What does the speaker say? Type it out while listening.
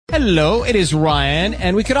Hello, it is Ryan,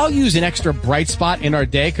 and we could all use an extra bright spot in our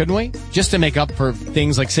day, couldn't we? Just to make up for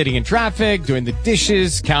things like sitting in traffic, doing the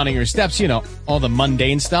dishes, counting your steps, you know, all the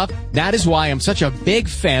mundane stuff. That is why I'm such a big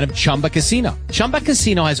fan of Chumba Casino. Chumba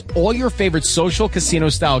Casino has all your favorite social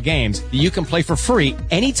casino-style games that you can play for free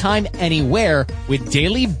anytime, anywhere with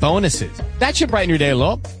daily bonuses. That should brighten your day a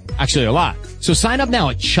little. Actually, a lot. So sign up now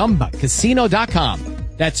at ChumbaCasino.com.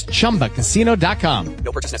 That's ChumbaCasino.com.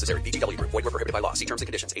 No purchase necessary. VGW Group. Void where prohibited by law. See terms and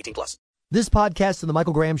conditions. 18+. This podcast of The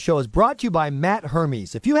Michael Graham Show is brought to you by Matt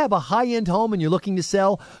Hermes. If you have a high-end home and you're looking to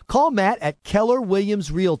sell, call Matt at Keller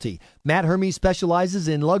Williams Realty. Matt Hermes specializes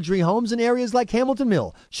in luxury homes in areas like Hamilton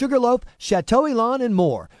Mill, Sugarloaf, Chateau Elan, and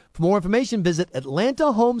more. For more information, visit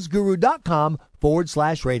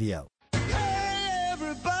AtlantaHomesGuru.com/radio.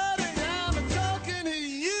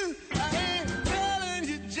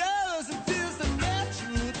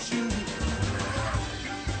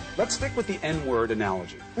 Let's stick with the N-word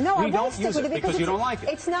analogy. No, I don't won't stick use with it it because you don't like it.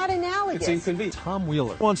 It's not analogous. It's inconvenient. Tom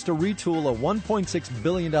Wheeler wants to retool a $1.6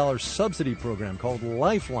 billion subsidy program called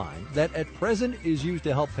Lifeline that at present is used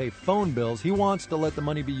to help pay phone bills. He wants to let the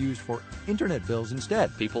money be used for internet bills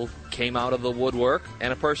instead. People came out of the woodwork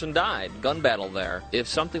and a person died. Gun battle there. If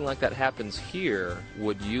something like that happens here,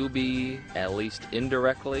 would you be at least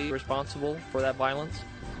indirectly responsible for that violence?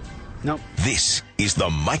 No. This is the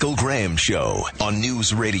Michael Graham Show on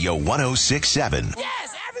News Radio 106.7.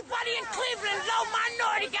 Yes, everybody in Cleveland, low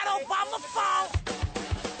minority got Obama phone.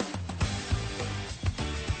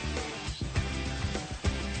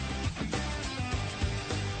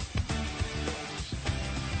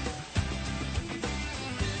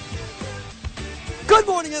 Good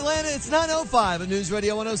morning, Atlanta. It's 9:05 on News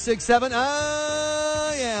Radio 106.7.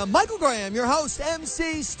 I am Michael Graham, your host,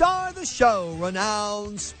 MC, star of the show,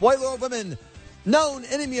 renowned spoiler of women, known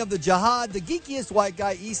enemy of the jihad, the geekiest white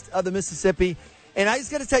guy east of the Mississippi. And I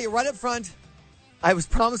just got to tell you right up front, I was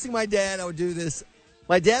promising my dad I would do this.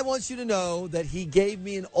 My dad wants you to know that he gave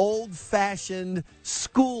me an old-fashioned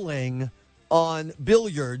schooling on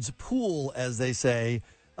billiards, pool, as they say,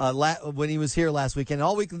 when he was here last weekend.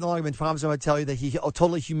 All week long, I've been promising I would tell you that he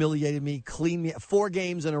totally humiliated me, cleaned me 4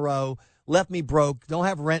 games in a row, left me broke, don't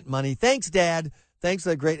have rent money. Thanks, Dad. Thanks for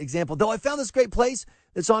that great example. Though I found this great place.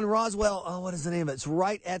 It's on Roswell. Oh, what is the name of it? It's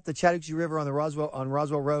right at the Chattahoochee River on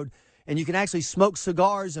Roswell Road. And you can actually smoke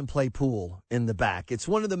cigars and play pool in the back. It's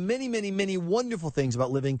one of the many, many, many wonderful things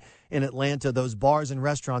about living in Atlanta, those bars and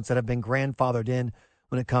restaurants that have been grandfathered in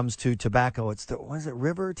when it comes to tobacco. It's the, what is it,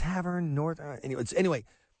 River Tavern North? Anyway,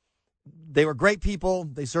 they were great people.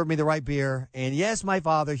 They served me the right beer. And yes, my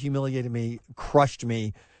father humiliated me, crushed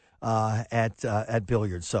me at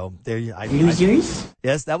billiards. So there you go. Losers?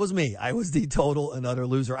 Yes, that was me. I was the total and utter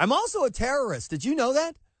loser. I'm also a terrorist. Did you know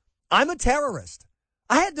that? I'm a terrorist.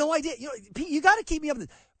 I had no idea. You know, Pete, you got to keep me up.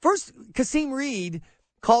 First, Kasim Reed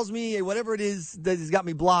calls me whatever it is that has got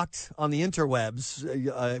me blocked on the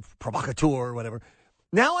interwebs, provocateur or whatever.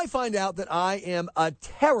 Now I find out that I am a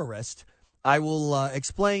terrorist. I will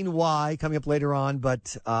explain why coming up later on,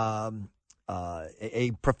 but a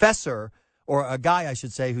professor, or a guy, I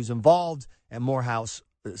should say, who's involved at Morehouse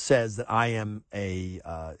says that I am a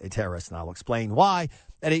terrorist, and I'll explain why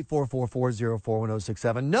at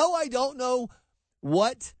 844-404-1067. No, I don't know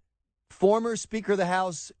what former Speaker of the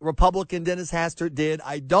House, Republican Dennis Hastert did.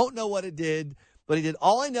 I don't know what it did, but he did.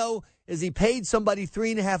 All I know is he paid somebody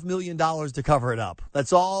 $3.5 million to cover it up.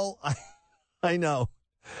 That's all I know.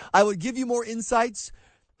 I would give you more insights,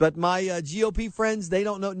 but my GOP friends, they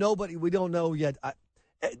don't know. Nobody, we don't know yet.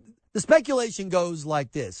 The speculation goes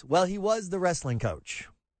like this. Well, he was the wrestling coach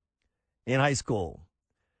in high school,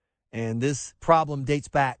 and this problem dates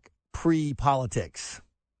back pre-politics.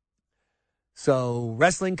 So,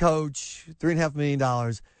 wrestling coach, $3.5 million.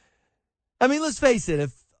 I mean, let's face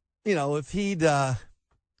it. If he'd, had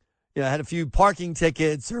a few parking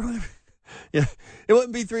tickets or whatever, it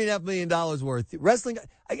wouldn't be $3.5 million worth. Wrestling,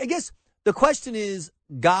 I guess the question is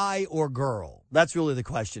guy or girl. That's really the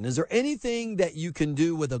question. Is there anything that you can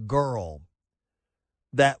do with a girl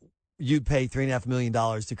that you'd pay $3.5 million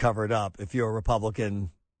to cover it up if you're a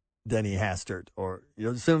Republican Denny Hastert? Or, you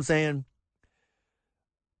know what I'm saying?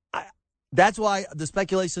 That's why the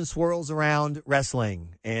speculation swirls around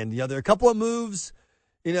wrestling. And, there are a couple of moves.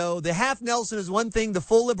 The half Nelson is one thing. The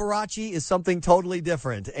full Liberace is something totally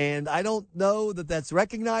different. And I don't know that that's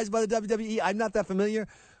recognized by the WWE. I'm not that familiar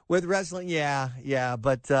with wrestling. Yeah.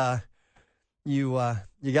 But you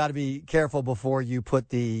got to be careful before you put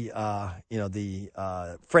the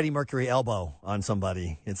Freddie Mercury elbow on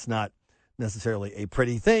somebody. It's not necessarily a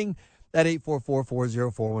pretty thing. At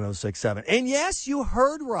 844-404-1067. And yes, you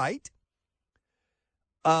heard right.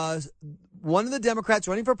 one of the Democrats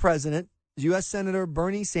running for president, U.S. Senator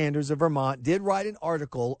Bernie Sanders of Vermont, did write an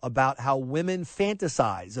article about how women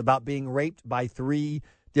fantasize about being raped by 3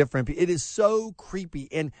 different people. It is so creepy,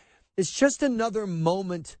 and it's just another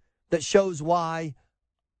moment that shows why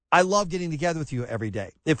I love getting together with you every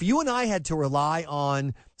day. If you and I had to rely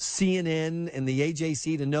on CNN and the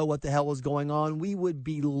AJC to know what the hell was going on, we would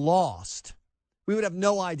be lost. We would have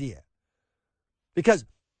no idea. Because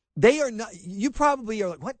they are not, you probably are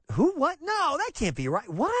like, what? Who? What? No, that can't be right.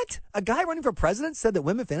 What? A guy running for president said that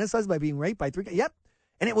women fantasize by being raped by 3 guys? Yep.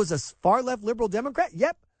 And it was a far left liberal Democrat?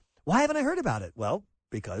 Yep. Why haven't I heard about it? Well,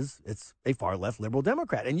 because it's a far left liberal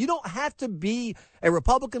Democrat. And you don't have to be a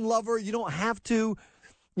Republican lover. You don't have to,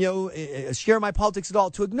 share my politics at all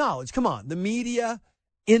to acknowledge. Come on, the media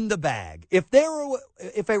in the bag.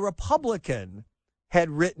 If a Republican had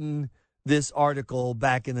written this article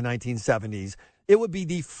back in the 1970s, it would be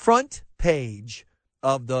the front page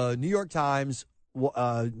of the New York Times,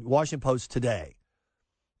 Washington Post today.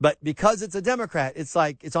 But because it's a Democrat, it's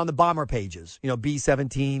like it's on the bomber pages,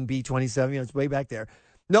 B-17, B-27, it's way back there.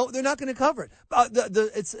 No, they're not going to cover it.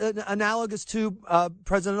 It's analogous to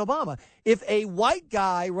President Obama. If a white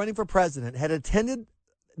guy running for president had attended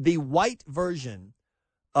the white version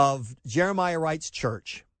of Jeremiah Wright's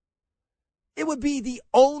church, it would be the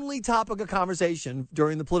only topic of conversation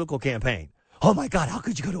during the political campaign. Oh, my God, how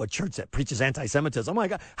could you go to a church that preaches anti-Semitism? Oh, my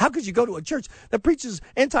God, how could you go to a church that preaches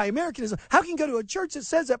anti-Americanism? How can you go to a church that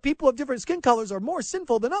says that people of different skin colors are more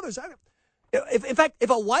sinful than others? In fact,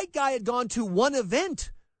 if a white guy had gone to one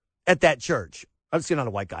event at that church, I'm not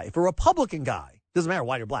a white guy, if a Republican guy, doesn't matter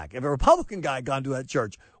white or black, if a Republican guy had gone to that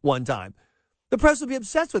church one time, the press would be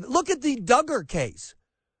obsessed with it. Look at the Duggar case.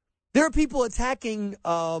 There are people attacking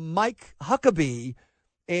Mike Huckabee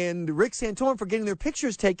and Rick Santorum for getting their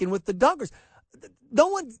pictures taken with the Duggars.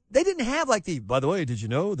 They didn't have by the way, did you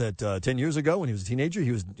know that 10 years ago when he was a teenager,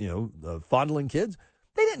 he was, fondling kids?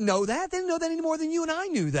 They didn't know that. They didn't know that any more than you and I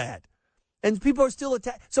knew that. And people are still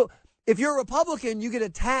attacked. So if you're a Republican, you get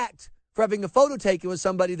attacked for having a photo taken with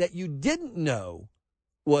somebody that you didn't know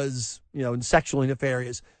was, sexually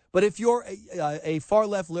nefarious. But if you're a far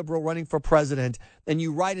left liberal running for president and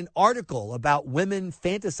you write an article about women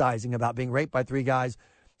fantasizing about being raped by 3 guys,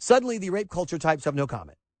 suddenly the rape culture types have no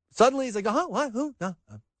comment. Suddenly it's like, what, who? No.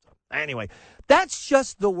 Anyway, that's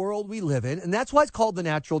just the world we live in, and that's why it's called the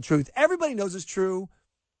natural truth. Everybody knows it's true.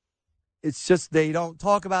 It's just they don't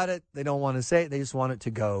talk about it. They don't want to say it. They just want it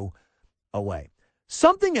to go away.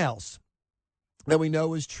 Something else that we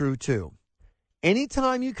know is true, too.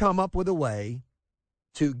 Anytime you come up with a way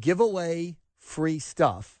to give away free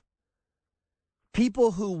stuff,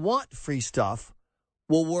 people who want free stuff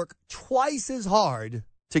will work twice as hard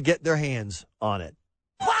to get their hands on it.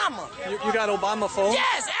 Obama. You got Obama phone?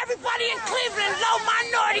 Yes, everybody in Cleveland, low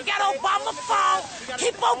minority, got Obama phone.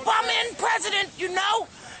 Keep Obama in president,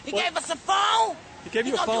 He gave us a phone. He gave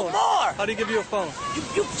you a phone? Do more. How do you give you a phone?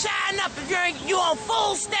 You sign up if you on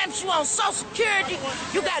food stamps, you on Social Security,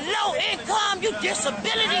 you got low income, you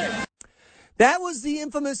disability. That was the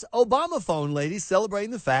infamous Obama phone, ladies,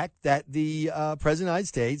 celebrating the fact that the President of the United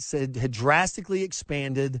States had drastically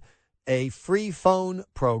expanded a free phone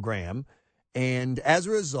program. And as a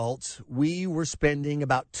result, we were spending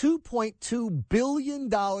about $2.2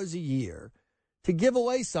 billion a year to give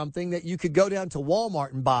away something that you could go down to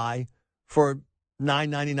Walmart and buy for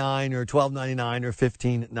 $9.99 or $12.99 or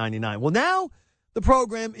 $15.99. Well, now the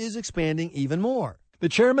program is expanding even more. The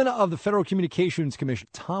chairman of the Federal Communications Commission,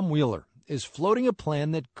 Tom Wheeler, is floating a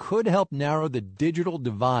plan that could help narrow the digital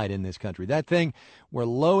divide in this country. That thing where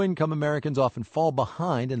low-income Americans often fall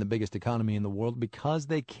behind in the biggest economy in the world because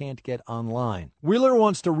they can't get online. Wheeler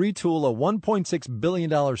wants to retool a $1.6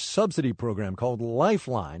 billion subsidy program called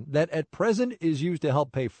Lifeline that at present is used to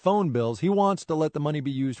help pay phone bills. He wants to let the money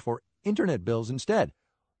be used for internet bills instead.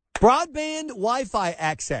 Broadband Wi-Fi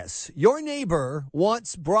access. Your neighbor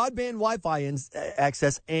wants broadband Wi-Fi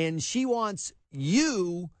access, and she wants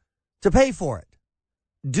you to pay for it.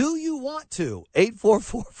 Do you want to?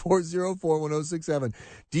 844-404-1067.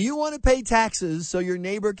 Do you want to pay taxes so your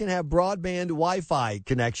neighbor can have broadband Wi-Fi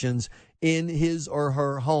connections in his or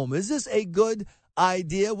her home? Is this a good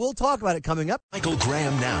idea? We'll talk about it coming up. Michael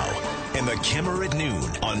Graham now and the Kimmer at noon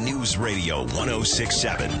on News Radio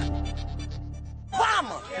 1067.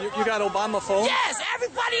 Obama. You got Obama phone? Yes,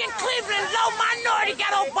 everybody in Cleveland, low minority,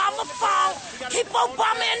 got Obama phone. Keep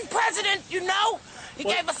Obama in president, He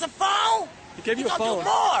gave us a phone. He gave you a phone? Do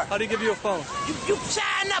more. How do you give you a phone? You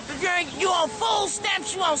sign up if you on food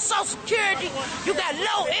stamps, you on Social Security, you got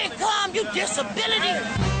low income, you disability.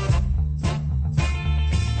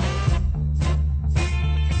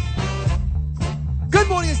 Good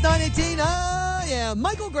morning. It's 9:18. Yeah,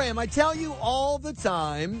 Michael Graham. I tell you all the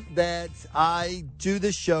time that I do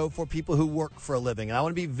this show for people who work for a living. And I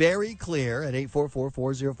want to be very clear at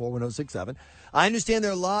 844-404-1067. I understand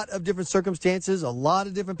there are a lot of different circumstances, a lot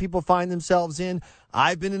of different people find themselves in.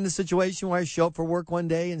 I've been in the situation where I show up for work one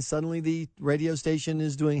day and suddenly the radio station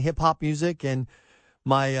is doing hip-hop music and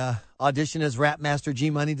my audition as Rap Master G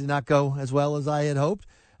Money did not go as well as I had hoped.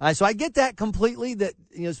 So I get that completely, that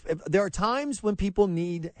there are times when people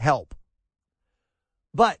need help.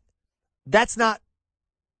 But that's not,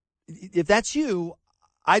 if that's you,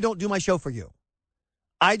 I don't do my show for you.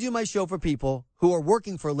 I do my show for people who are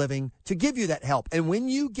working for a living to give you that help. And when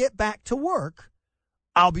you get back to work,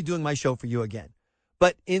 I'll be doing my show for you again.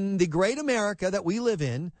 But in the great America that we live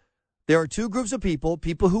in, there are two groups of people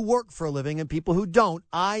who work for a living and people who don't.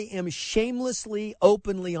 I am shamelessly,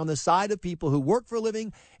 openly on the side of people who work for a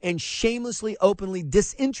living and shamelessly, openly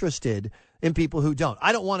disinterested in people who don't.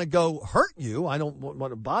 I don't want to go hurt you. I don't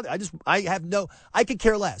want to bother. I could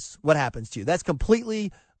care less what happens to you. That's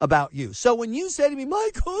completely about you. So when you say to me,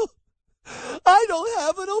 Michael, I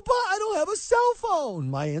don't have a cell phone.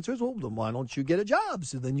 My answer is, well, then why don't you get a job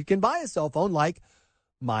so then you can buy a cell phone like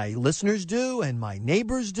my listeners do and my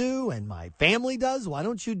neighbors do and my family does? Why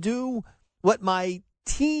don't you do what my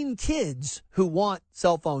teen kids who want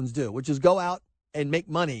cell phones do, which is go out and make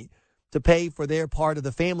money to pay for their part of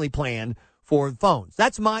the family plan for phones?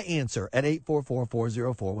 That's my answer at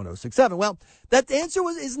 844-404-1067. Well, that answer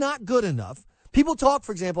is not good enough. People talk,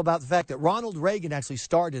 for example, about the fact that Ronald Reagan actually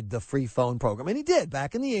started the free phone program, and he did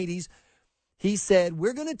back in the 80s. He said,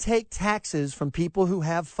 we're going to take taxes from people who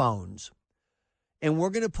have phones, and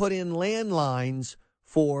we're going to put in landlines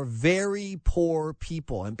for very poor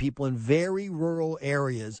people and people in very rural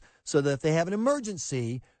areas so that if they have an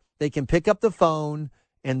emergency, they can pick up the phone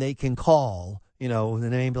and they can call,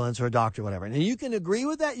 an ambulance or a doctor or whatever. And you can agree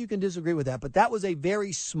with that, you can disagree with that, but that was a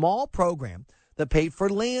very small program that paid for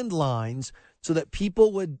landlines so that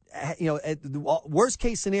people would, at the worst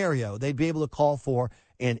case scenario, they'd be able to call for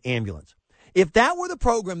an ambulance. If that were the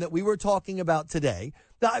program that we were talking about today,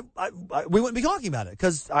 we wouldn't be talking about it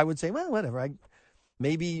because I would say, well, whatever.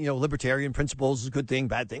 Maybe, libertarian principles is a good thing,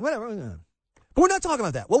 bad thing, whatever. But we're not talking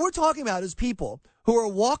about that. What we're talking about is people who are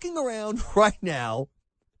walking around right now,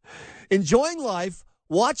 enjoying life,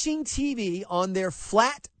 watching TV on their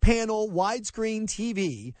flat panel widescreen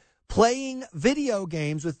TV, playing video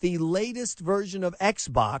games with the latest version of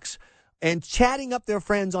Xbox, and chatting up their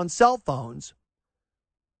friends on cell phones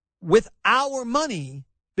with our money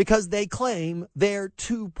because they claim they're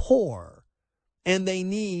too poor and they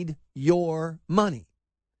need your money.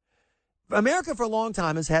 America for a long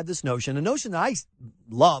time has had this notion, a notion that I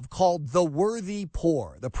love, called the worthy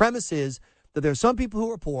poor. The premise is that there are some people who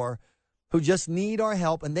are poor who just need our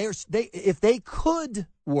help, and if they could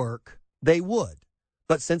work, they would.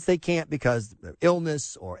 But since they can't because of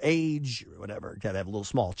illness or age or whatever, they have little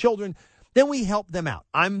small children, then we help them out.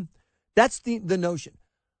 That's the notion.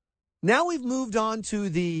 Now we've moved on to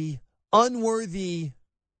the unworthy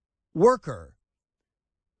worker.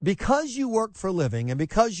 Because you work for a living and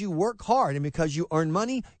because you work hard and because you earn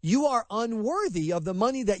money, you are unworthy of the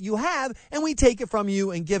money that you have, and we take it from you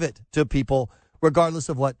and give it to people regardless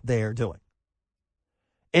of what they're doing.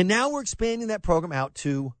 And now we're expanding that program out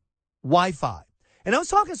to Wi-Fi. And I was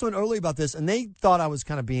talking to someone earlier about this, and they thought I was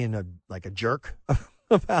kind of being a jerk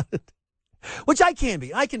about it, which I can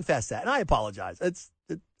be. I confess that, and I apologize. It's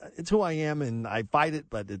who I am, and I fight it,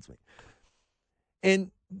 but it's me. And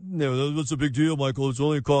no, that's a big deal, Michael. It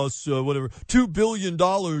only costs, $2 billion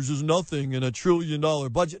is nothing in $1 trillion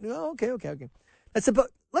budget. No, okay. Let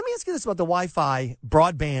me ask you this about the Wi-Fi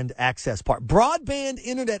broadband access part. Broadband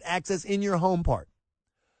internet access in your home part.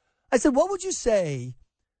 I said, what would you say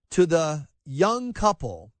to the young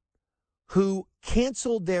couple who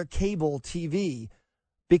canceled their cable TV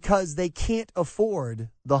because they can't afford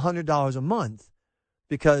the $100 a month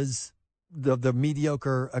because of the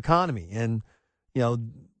mediocre economy? And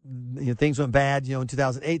things went bad, in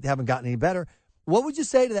 2008. They haven't gotten any better. What would you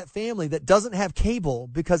say to that family that doesn't have cable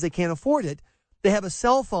because they can't afford it? They have a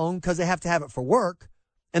cell phone because they have to have it for work,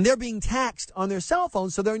 and they're being taxed on their cell phone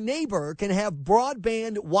so their neighbor can have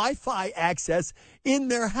broadband Wi-Fi access in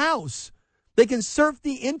their house. They can surf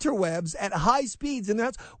the interwebs at high speeds in their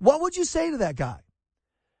house. What would you say to that guy?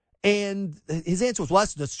 And his answer was, well,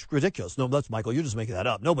 that's ridiculous. No, that's Michael. You're just making that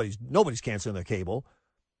up. Nobody's canceling their cable.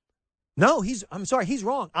 No, I'm sorry, he's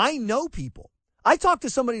wrong. I know people. I talked to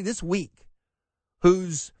somebody this week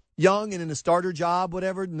who's young and in a starter job,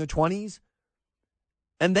 whatever, in their 20s,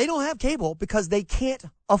 and they don't have cable because they can't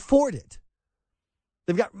afford it.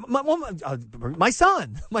 They've got my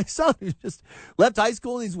son who just left high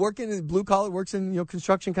school and he's working in blue collar, works in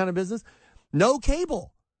construction kind of business. No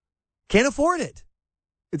cable, can't afford it.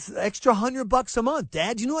 It's an extra $100 a month.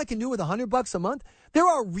 Dad, you know what I can do with $100 a month? There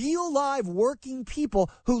are real live working people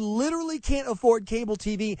who literally can't afford cable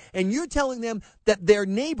TV, and you're telling them that their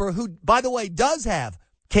neighbor, who, by the way, does have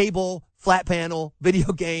cable, flat panel,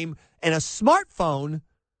 video game, and a smartphone,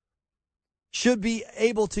 should be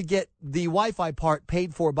able to get the Wi-Fi part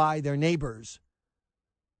paid for by their neighbors.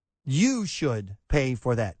 You should pay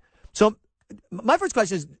for that. So my first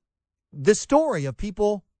question is, the story of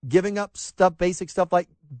people giving up stuff, basic stuff like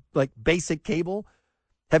basic cable,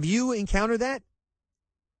 have you encountered that?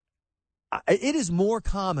 It is more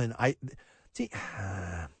common.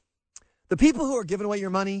 The people who are giving away your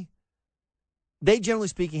money, they generally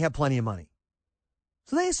speaking have plenty of money.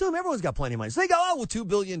 So they assume everyone's got plenty of money. So they go, oh, well, $2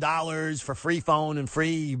 billion for free phone and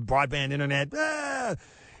free broadband internet.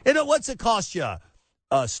 What's it cost you?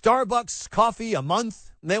 Starbucks coffee a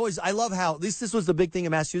month? And I love how, at least this was the big thing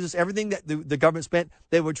in Massachusetts, everything that the government spent,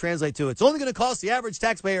 they would translate to, it's only going to cost the average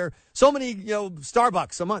taxpayer so many,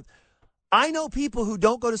 Starbucks a month. I know people who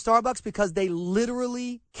don't go to Starbucks because they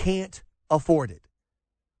literally can't afford it.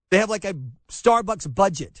 They have like a Starbucks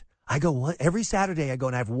budget. I go every Saturday, I go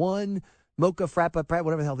and I have one mocha, frappa,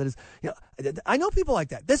 whatever the hell that is. I know people like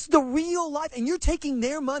that. That's the real life. And you're taking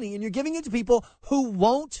their money and you're giving it to people who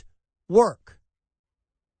won't work.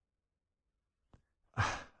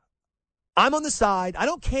 I'm on the side. I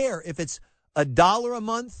don't care if it's $1 a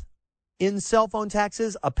month in cell phone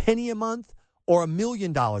taxes, a penny a month, or $1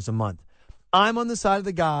 million a month. I'm on the side of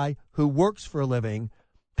the guy who works for a living,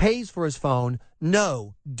 pays for his phone.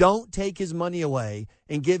 No, don't take his money away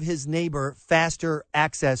and give his neighbor faster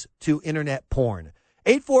access to internet porn.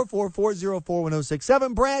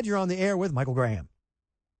 844-404-1067. Brad, you're on the air with Michael Graham.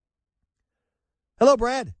 Hello,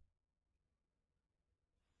 Brad.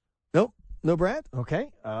 Nope. No, Brad? Okay.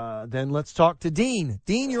 Then let's talk to Dean.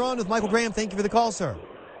 Dean, you're on with Michael Graham. Thank you for the call, sir.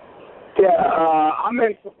 Yeah, I'm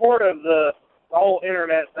in support of the whole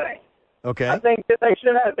internet thing. Okay. I think that they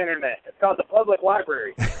should have internet. It's called the public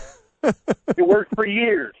library. It worked for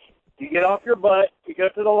years. You get off your butt, you go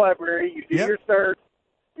to the library, you do your search,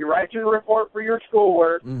 you write your report for your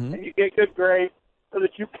schoolwork, and you get good grades so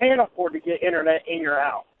that you can afford to get internet in your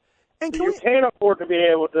house. And you can afford to be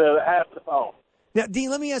able to have the phone. Now,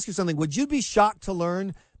 Dean, let me ask you something. Would you be shocked to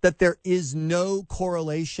learn that there is no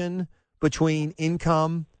correlation between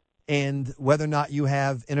income and whether or not you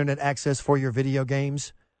have internet access for your video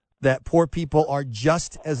games? That poor people are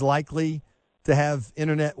just as likely to have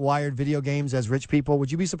internet-wired video games as rich people?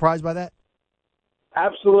 Would you be surprised by that?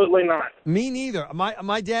 Absolutely not. Me neither.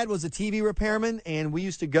 My dad was a TV repairman, and we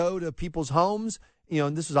used to go to people's homes,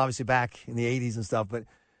 and this was obviously back in the 80s and stuff, but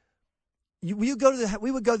we would go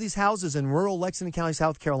to these houses in rural Lexington County,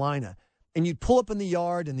 South Carolina, and you'd pull up in the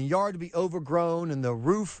yard, and the yard would be overgrown, and the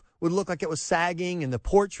roof would look like it was sagging, and the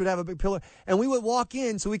porch would have a big pillar, and we would walk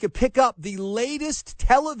in so we could pick up the latest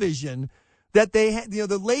television that they had,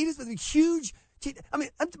 the latest, the huge. I mean,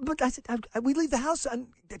 but I said, we leave the house, and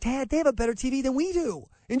Dad, they have a better TV than we do,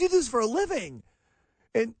 and you do this for a living,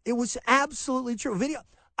 and it was absolutely true. Video.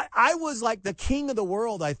 I was like the king of the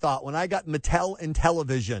world, I thought, when I got Mattel and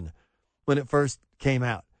television when it first came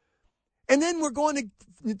out. And then we're going to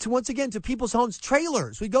once again, to people's homes,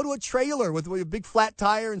 trailers. We'd go to a trailer with a big flat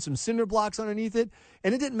tire and some cinder blocks underneath it.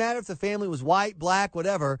 And it didn't matter if the family was white, black,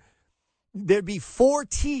 whatever. There'd be 4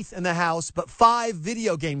 teeth in the house, but 5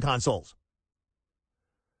 video game consoles.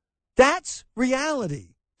 That's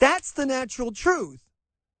reality. That's the natural truth.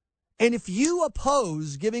 And if you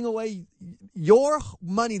oppose giving away your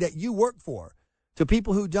money that you work for to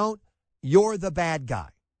people who don't, you're the bad guy.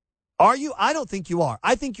 Are you? I don't think you are.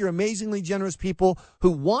 I think you're amazingly generous people who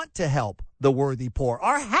want to help the worthy poor,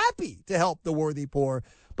 are happy to help the worthy poor,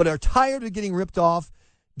 but are tired of getting ripped off,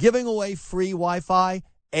 giving away free Wi-Fi,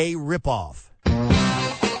 a ripoff.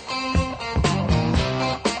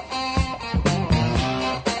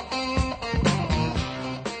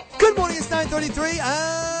 Good morning, it's 9:33.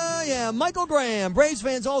 Michael Graham. Braves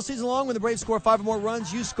fans all season long, when the Braves score 5 or more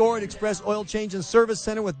runs, you score at Express Oil Change and Service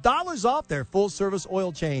Center with dollars off their full-service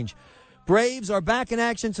oil change. Braves are back in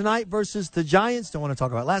action tonight versus the Giants. Don't want to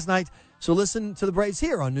talk about last night, so listen to the Braves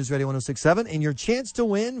here on News Radio 106.7 and your chance to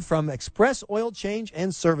win from Express Oil Change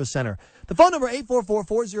and Service Center. The phone number,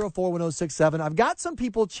 844-404-1067. I've got some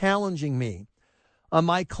people challenging me on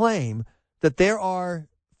my claim that there are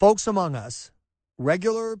folks among us,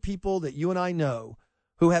 regular people that you and I know,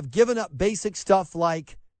 who have given up basic stuff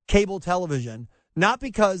like cable television not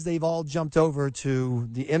because they've all jumped over to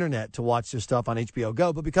the internet to watch their stuff on HBO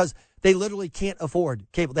Go, but because they literally can't afford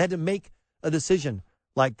cable. They had to make a decision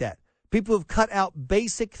like that. People have cut out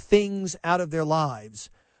basic things out of their lives.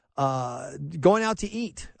 Going out to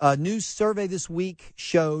eat. A new survey this week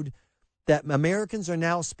showed that Americans are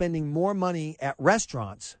now spending more money at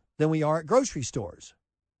restaurants than we are at grocery stores.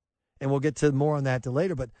 And we'll get to more on that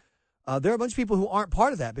later. But there are a bunch of people who aren't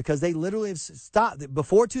part of that because they literally have stopped.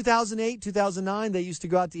 Before 2008, 2009, they used to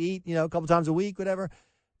go out to eat, a couple times a week, whatever.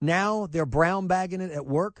 Now they're brown bagging it at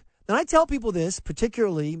work. And I tell people this,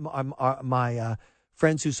 particularly my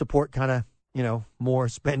friends who support kind of, more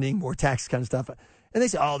spending, more tax kind of stuff. And they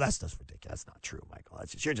say, oh, that's just ridiculous. That's not true, Michael.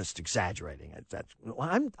 You're just exaggerating.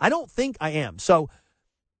 I don't think I am. So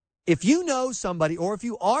if you know somebody or if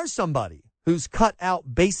you are somebody who's cut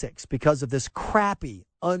out basics because of this crappy,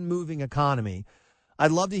 unmoving economy,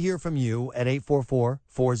 I'd love to hear from you at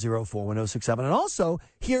 844-404-1067. And also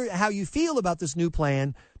hear how you feel about this new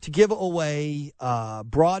plan to give away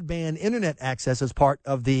broadband internet access as part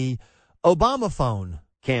of the Obama phone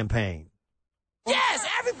campaign. Yes,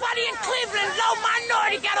 everybody in Cleveland, low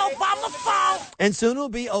minority, got Obama phone. And soon it'll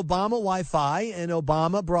be Obama Wi-Fi and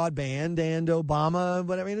Obama broadband and Obama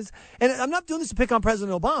whatever it is. And I'm not doing this to pick on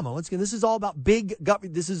President Obama. Once again, this is all about big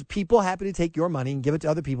government. This is people happy to take your money and give it to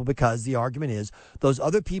other people because the argument is those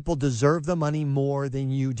other people deserve the money more than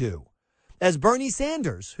you do. As Bernie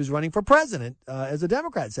Sanders, who's running for president as a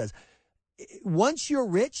Democrat, says, once you're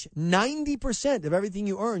rich, 90% of everything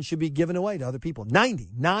you earn should be given away to other people. 90.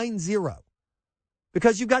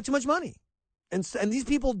 Because you've got too much money. And these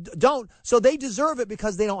people don't, so they deserve it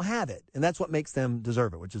because they don't have it. And that's what makes them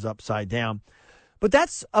deserve it, which is upside down. But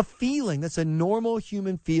that's a feeling, that's a normal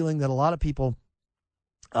human feeling that a lot of people,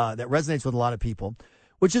 that resonates with a lot of people,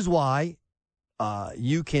 which is why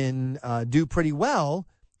you can do pretty well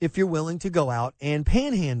if you're willing to go out and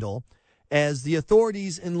panhandle, as the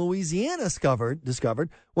authorities in Louisiana discovered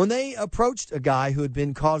when they approached a guy who had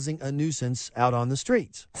been causing a nuisance out on the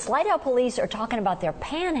streets. Slidell police are talking about their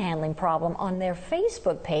panhandling problem on their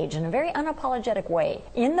Facebook page in a very unapologetic way.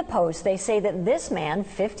 In the post, they say that this man,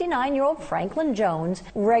 59-year-old Franklin Jones,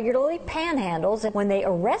 regularly panhandles. When they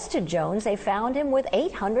arrested Jones, they found him with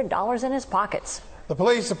 $800 in his pockets. The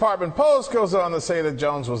police department post goes on to say that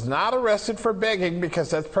Jones was not arrested for begging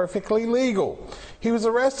because that's perfectly legal. He was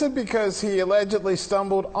arrested because he allegedly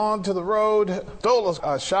stumbled onto the road, stole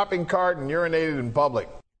a shopping cart, and urinated in public.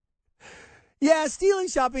 Yeah, stealing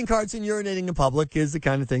shopping carts and urinating in public is the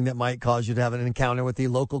kind of thing that might cause you to have an encounter with the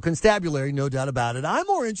local constabulary, no doubt about it. I'm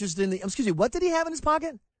more interested in excuse me, what did he have in his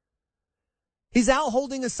pocket? He's out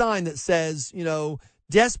holding a sign that says,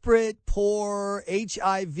 desperate, poor,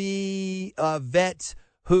 HIV vet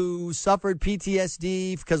who suffered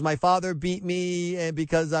PTSD because my father beat me and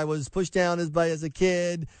because I was pushed down as a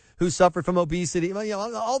kid, who suffered from obesity.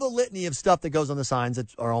 All the litany of stuff that goes on the signs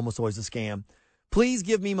that are almost always a scam. Please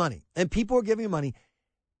give me money. And people are giving him money.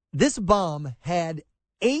 This bum had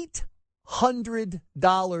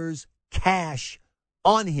 $800 cash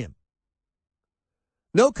on him.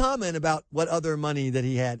 No comment about what other money that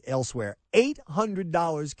he had elsewhere.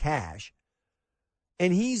 $800 cash.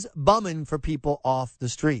 And he's bumming for people off the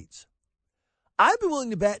streets. I'd be willing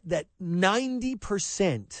to bet that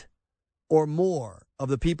 90% or more of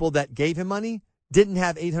the people that gave him money didn't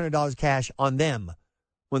have $800 cash on them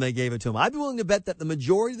when they gave it to him. I'd be willing to bet that the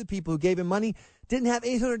majority of the people who gave him money didn't have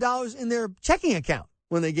 $800 in their checking account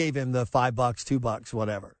when they gave him the $5, $2,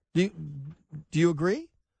 whatever. Do you agree?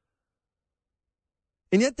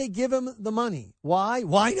 And yet they give him the money. Why?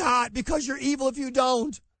 Why not? Because you're evil if you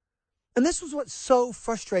don't. And this was what's so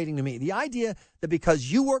frustrating to me. The idea that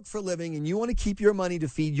because you work for a living and you want to keep your money to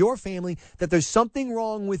feed your family, that there's something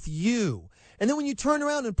wrong with you. And then when you turn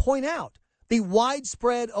around and point out the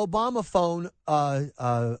widespread Obama phone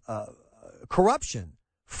corruption,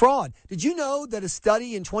 fraud. Did you know that a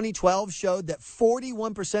study in 2012 showed that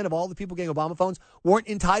 41% of all the people getting Obama phones weren't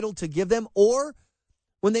entitled to give them? Or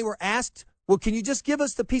when they were asked, well, can you just give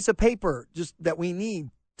us the piece of paper just that we need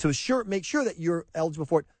to make sure that you're eligible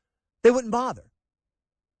for it? They wouldn't bother.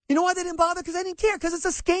 You know why they didn't bother? Because they didn't care. Because it's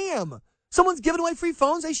a scam. Someone's giving away free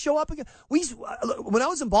phones. They show up again. When I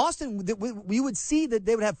was in Boston, we would see that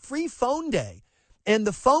they would have free phone day. And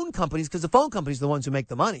the phone companies, because the phone companies are the ones who make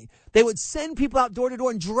the money, they would send people out door to door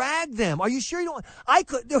and drag them. Are you sure you don't? I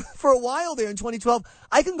could, for a while there in 2012,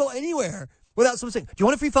 I can go anywhere without someone saying, do you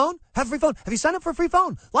want a free phone? Have a free phone. Have you signed up for a free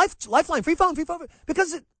phone? Lifeline, free phone.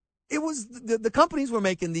 Because it was the companies were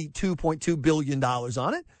making the $2.2 billion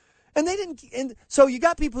on it. And they didn't, and so you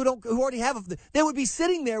got people who already have, they would be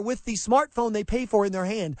sitting there with the smartphone they pay for in their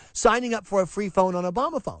hand, signing up for a free phone on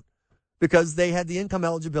Obama phone. because they had the income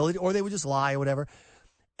eligibility, or they would just lie or whatever.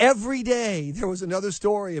 Every day there was another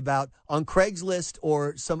story about on Craigslist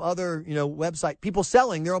or some other, website, people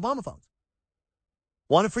selling their Obama phones.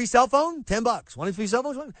 Want a free cell phone? $10. Want a free cell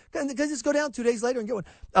phone? Just go down 2 days later and get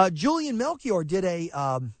one. Julian Melchior did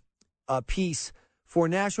a piece for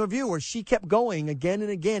National Review where she kept going again and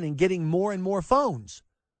again and getting more and more phones.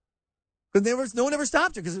 Because no one ever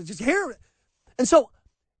stopped her because it was just here. And so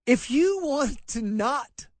if you want to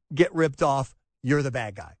not get ripped off, you're the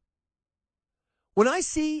bad guy. When I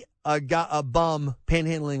see a bum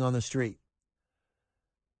panhandling on the street,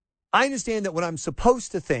 I understand that what I'm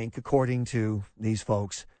supposed to think, according to these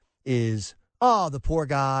folks, is, oh, the poor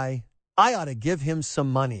guy, I ought to give him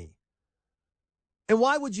some money. And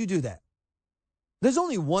why would you do that? There's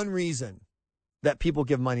only one reason that people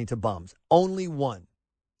give money to bums. Only one.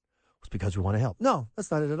 It's because we want to help. No,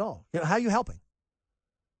 that's not it at all. How are you helping?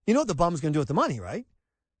 You know what the bum's going to do with the money, right?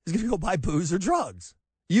 He's going to go buy booze or drugs.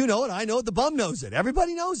 You know it. I know it. The bum knows it.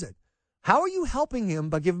 Everybody knows it. How are you helping him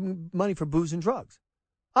by giving him money for booze and drugs?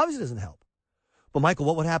 Obviously, it doesn't help. But, Michael,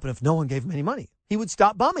 what would happen if no one gave him any money? He would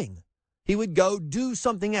stop bumming. He would go do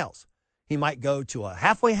something else. He might go to a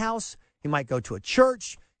halfway house. He might go to a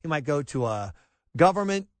church. He might go to a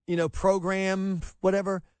government, program,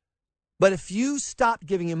 whatever. But if you stopped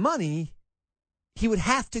giving him money, he would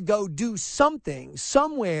have to go do something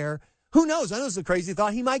somewhere. Who knows? I know it's a crazy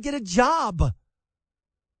thought. He might get a job.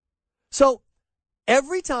 So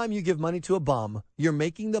every time you give money to a bum, you're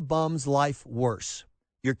making the bum's life worse.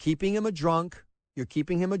 You're keeping him a drunk, you're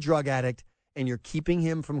keeping him a drug addict, and you're keeping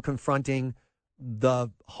him from confronting the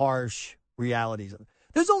harsh realities.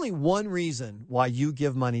 There's only one reason why you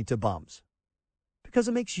give money to bums. Because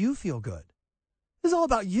it makes you feel good. This is all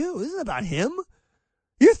about you. This isn't about him.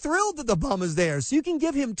 You're thrilled that the bum is there, so you can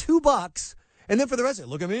give him $2, and then for the rest of it,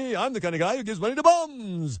 look at me. I'm the kind of guy who gives money to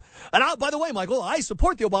bums. And by the way, Michael, I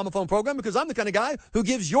support the Obama phone program because I'm the kind of guy who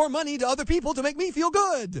gives your money to other people to make me feel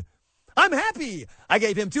good. I'm happy. I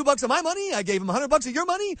gave him $2 of my money. I gave him $100 of your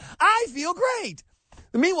money. I feel great.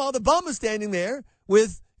 And meanwhile, the bum is standing there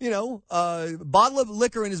with, a bottle of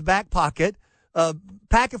liquor in his back pocket, a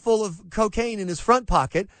packet full of cocaine in his front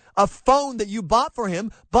pocket, a phone that you bought for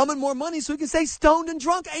him, bumming more money so he can stay stoned and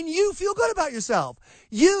drunk, and you feel good about yourself.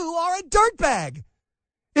 You are a dirtbag.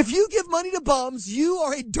 If you give money to bums, you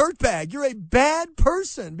are a dirtbag. You're a bad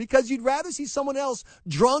person because you'd rather see someone else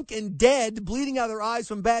drunk and dead, bleeding out of their eyes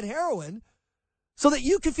from bad heroin, so that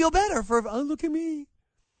you can feel better for, oh, look at me.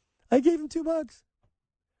 I gave him $2.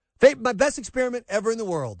 My best experiment ever in the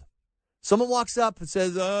world. Someone walks up and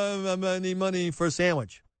says, I need money for a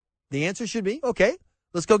sandwich. The answer should be, okay,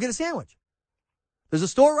 let's go get a sandwich. There's a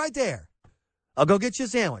store right there. I'll go get you a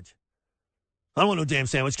sandwich. I don't want no damn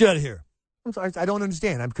sandwich. Get out of here. I'm sorry, I don't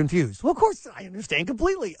understand. I'm confused. Well, of course, I understand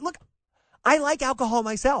completely. Look, I like alcohol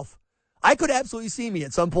myself. I could absolutely see me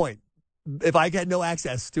at some point if I had no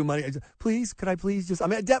access to money. Please, could I please just,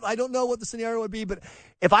 I don't know what the scenario would be, but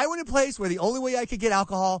if I were in a place where the only way I could get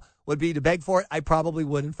alcohol would be to beg for it, I probably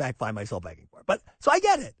would, in fact, find myself begging for it. But, so I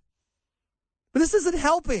get it. But this isn't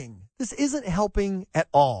helping. This isn't helping at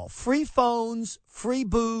all. Free phones, free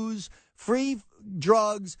booze, free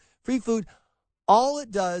drugs, free food. All it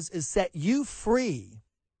does is set you free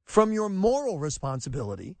from your moral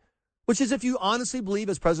responsibility, which is if you honestly believe,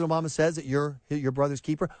 as President Obama says, that you're your brother's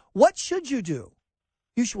keeper. What should you do?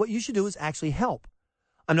 What you should do is actually help.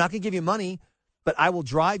 I'm not going to give you money, but I will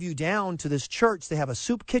drive you down to this church. They have a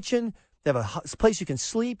soup kitchen. They have a place you can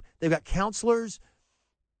sleep. They've got counselors.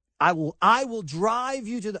 I will drive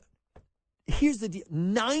you to the... Here's the deal.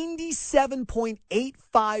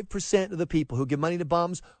 97.85% of the people who give money to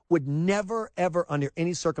bums would never, ever, under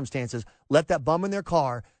any circumstances, let that bum in their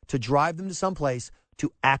car to drive them to someplace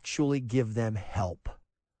to actually give them help.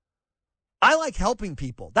 I like helping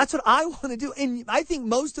people. That's what I want to do. And I think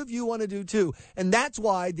most of you want to do too. And that's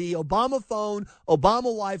why the Obama phone, Obama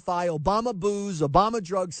Wi-Fi, Obama booze, Obama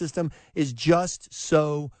drug system is just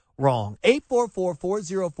so wrong.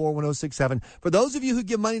 844-404-1067. For those of you who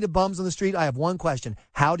give money to bums on the street, I have one question.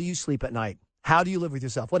 How do you sleep at night? How do you live with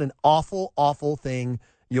yourself? What an awful, awful thing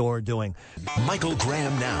you're doing. Michael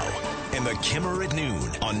Graham now and the Kimmer at noon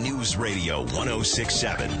on News Radio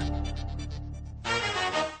 1067.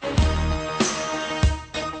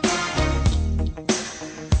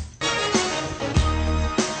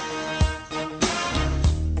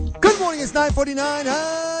 Good morning. It's 9:49.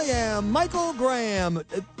 I am Michael Graham.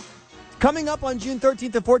 Coming up on June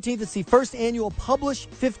 13th and 14th, it's the first annual Publish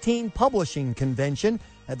 15 Publishing Convention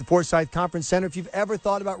at the Forsyth Conference Center. If you've ever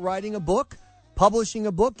thought about writing a book, publishing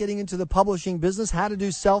a book, getting into the publishing business, how to do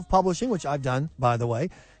self-publishing, which I've done, by the way.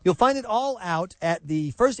 You'll find it all out at the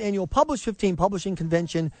first annual Publish 15 Publishing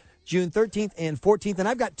Convention, June 13th and 14th. And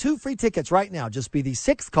I've got 2 free tickets right now. Just be the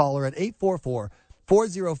 6th caller at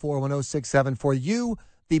 844-404-1067 for you,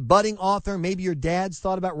 the budding author. Maybe your dad's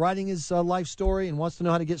thought about writing his life story and wants to know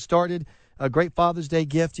how to get started. A great Father's Day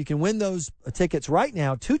gift. You can win those tickets right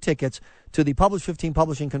now, 2 tickets to the Publish 15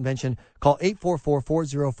 Publishing Convention. Call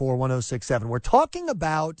 844-404-1067. We're talking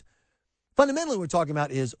about, fundamentally what we're talking about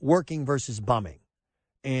is working versus bumming,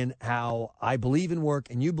 and how I believe in work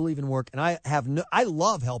and you believe in work. And I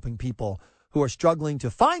love helping people who are struggling to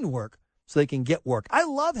find work so they can get work. I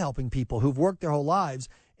love helping people who've worked their whole lives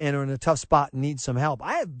and are in a tough spot and need some help.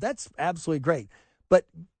 That's absolutely great. But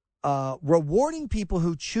rewarding people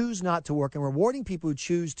who choose not to work and rewarding people who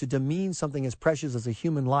choose to demean something as precious as a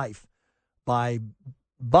human life by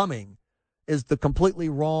bumming is the completely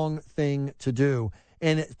wrong thing to do.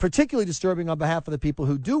 And it's particularly disturbing on behalf of the people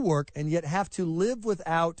who do work and yet have to live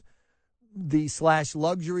without the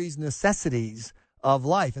 /luxuries, necessities of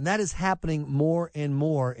life. And that is happening more and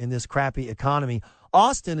more in this crappy economy.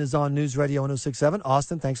 Austin is on News Radio 1067.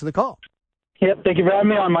 Austin, thanks for the call. Yep, thank you for having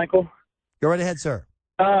me on, Michael. Go right ahead, sir.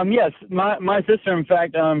 Yes, my sister, in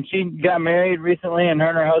fact, she got married recently, and her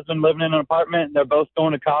and her husband living in an apartment. They're both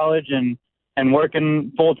going to college and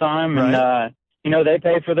working full time, and they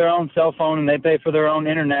pay for their own cell phone and they pay for their own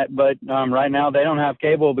internet. But right now they don't have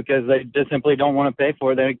cable because they just simply don't want to pay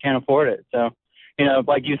for it. They can't afford it. So,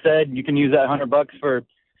 like you said, you can use that $100 for,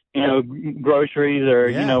 groceries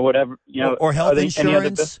or whatever, or health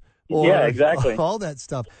insurance. Yeah, exactly. All that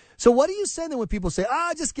stuff. So what do you say then when people say,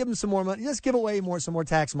 just give them some more money, just give away some more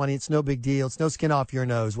tax money. It's no big deal. It's no skin off your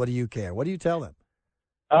nose. What do you care? What do you tell them?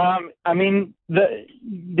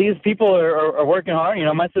 These people are working hard.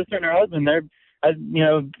 My sister and her husband,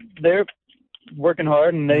 they're working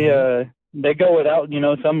hard, and they go without,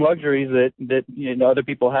 some luxuries that other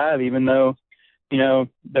people have, even though,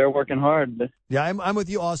 they're working hard. Yeah, I'm with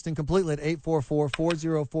you, Austin, completely at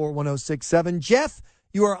 844-404-1067. Jeff,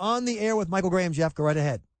 you are on the air with Michael Graham. Jeff, go right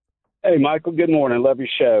ahead. Hey, Michael, good morning. Love your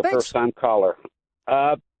show. Thanks. First-time caller.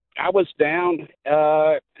 I was down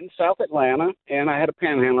in South Atlanta, and I had a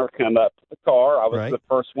panhandler come up to the car. I was the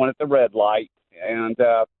first one at the red light, and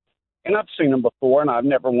I've seen him before, and I've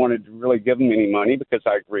never wanted to really give him any money because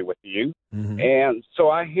I agree with you. Mm-hmm. And so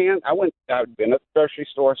I'd been at the grocery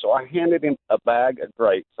store, so I handed him a bag of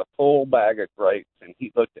grapes, a full bag of grapes, and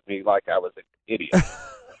he looked at me like I was an idiot.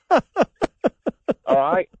 All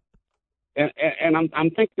right? And I'm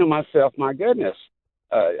thinking to myself, my goodness,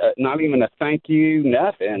 not even a thank you,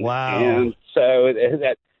 nothing. Wow. And so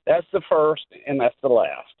that's the first and that's the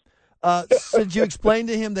last. So did you explain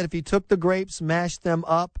to him that if he took the grapes, mashed them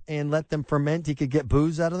up, and let them ferment, he could get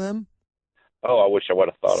booze out of them? Oh, I wish I would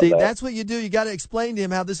have thought of that. See, that's what you do. You got to explain to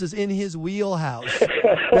him how this is in his wheelhouse.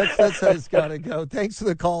 That's how it's got to go. Thanks for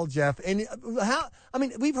the call, Jeff. And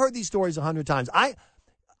we've heard these stories 100 times. I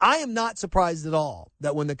am not surprised at all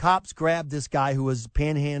that when the cops grabbed this guy who was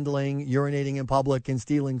panhandling, urinating in public, and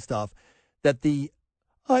stealing stuff, that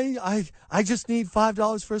I just need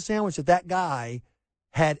 $5 for a sandwich, that guy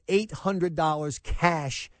had $800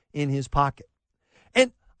 cash in his pocket.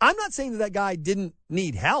 And I'm not saying that guy didn't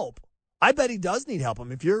need help. I bet he does need help.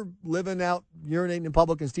 If you're living out, urinating in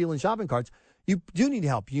public and stealing shopping carts, you do need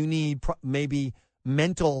help. You need maybe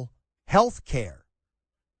mental health care.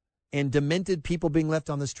 And demented people being left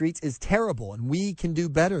on the streets is terrible, and we can do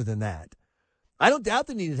better than that. I don't doubt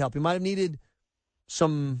they needed help. He might have needed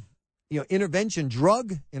some, intervention,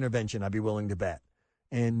 drug intervention, I'd be willing to bet.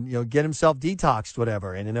 And, get himself detoxed,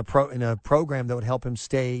 whatever, and in a program that would help him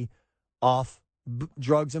stay off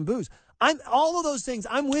drugs and booze. All of those things,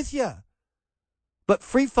 I'm with you. But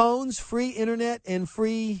free phones, free internet, and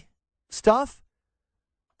free stuff,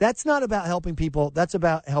 that's not about helping people. That's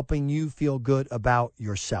about helping you feel good about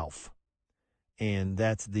yourself. And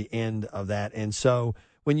that's the end of that. And so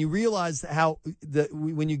when you realize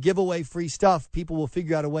when you give away free stuff, people will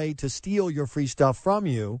figure out a way to steal your free stuff from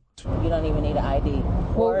you. You don't even need an ID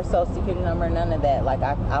or a social security number, none of that. Like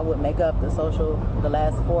I would make up the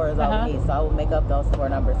last 4 is all we need. So I would make up those 4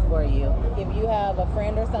 numbers for you. If you have a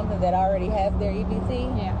friend or something that already has their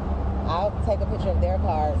EBT, I'll take a picture of their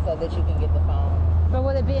card so that you can get the phone. But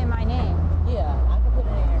will it be in my name? Yeah, I can put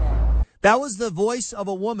it in your name. That was the voice of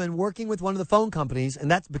a woman working with one of the phone companies, and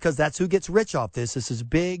that's because that's who gets rich off this. This is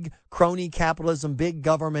big crony capitalism, big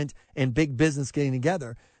government, and big business getting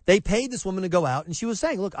together. They paid this woman to go out, and she was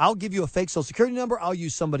saying, look, I'll give you a fake Social Security number. I'll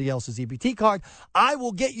use somebody else's EBT card. I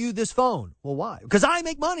will get you this phone. Well, why? Because I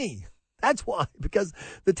make money. That's why, because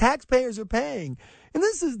the taxpayers are paying. And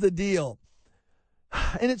this is the deal.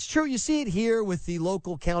 And it's true. You see it here with the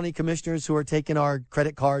local county commissioners who are taking our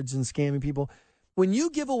credit cards and scamming people. When you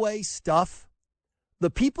give away stuff, the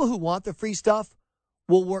people who want the free stuff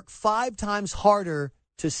will work 5 times harder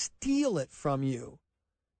to steal it from you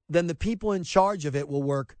than the people in charge of it will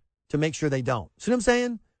work to make sure they don't. See what I'm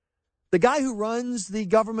saying? The guy who runs the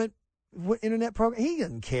government internet program, he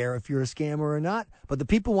doesn't care if you're a scammer or not. But the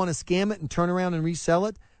people want to scam it and turn around and resell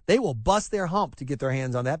it. They will bust their hump to get their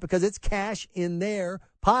hands on that because it's cash in their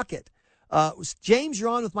pocket. James, you're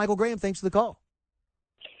on with Michael Graham. Thanks for the call.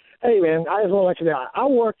 Hey, man, I just want to let you know, I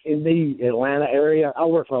work in the Atlanta area. I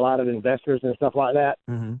work for a lot of investors and stuff like that.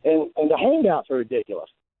 Mm-hmm. And the handouts are ridiculous.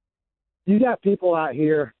 You got people out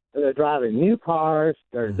here that are driving new cars.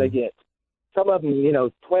 They get, some of them,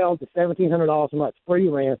 $1,200 to $1,700 a month free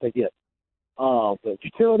rent. They get the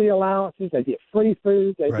utility allowances. They get free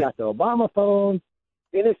food. They've got the Obama phone.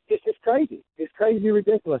 And it's just crazy. It's crazy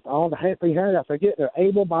ridiculous. All the free handouts they get. They're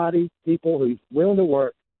able-bodied people who's willing to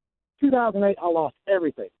work. 2008, I lost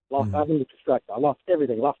everything. I was in the construction. I lost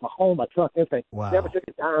everything. Lost my home, my truck, everything. Wow. Never took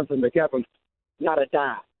a dime from the government. Not a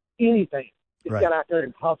dime. Anything. Just got out there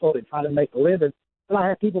and hustled and tried to make a living. And I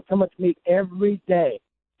have people come up to me every day.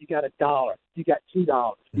 You got $1. You got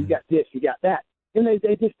 $2. You got this. You got that. And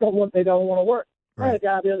they just don't want. They don't want to work. I had a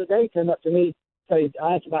guy the other day come up to me. I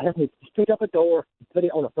asked about helping me pick up a door and put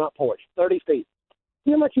it on the front porch, 30 feet.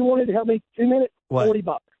 You know how much you wanted to help me? 2 minutes? What?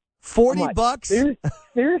 $40. $40?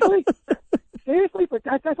 Seriously? Seriously? But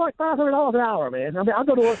that's like $500 an hour, man. I mean, I'll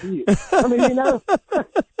go to work for you. I mean,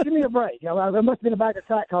 give me a break. There must have been a bag of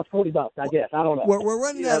crack cost $40, I guess. I don't know. We're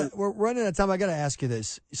running out of time. I got to ask you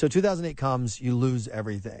this. So 2008 comes, you lose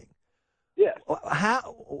everything. Yeah.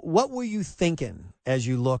 What were you thinking as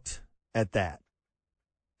you looked at that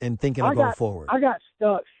and thinking of going forward? I got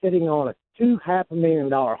stuck sitting on a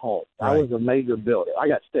 $250,000 home. I was a major builder. I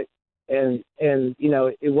got stuck. And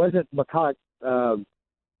it wasn't because I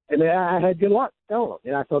had good luck selling them.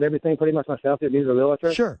 And I sold everything pretty much myself. Didn't use a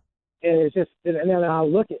realtor. Sure. And it's just, and then I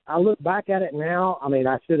look back at it now. I mean,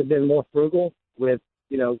 I should have been more frugal with,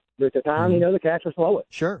 at the time, the cash was flowing.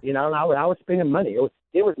 Sure. And I was spending money.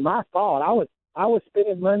 It was my fault. I was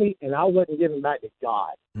spending money and I wasn't giving back to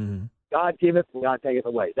God. Mm-hmm. God giveth and God taketh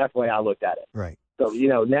away. That's the way I looked at it. Right. So,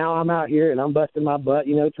 now I'm out here and I'm busting my butt,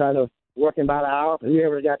 trying to working by the hour for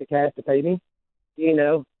whoever got the cash to pay me,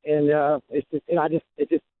 and it's just, it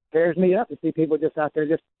just tears me up to see people just out there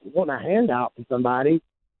just wanting a handout from somebody.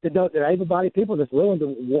 They're able-bodied people just willing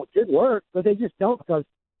to work, but they just don't because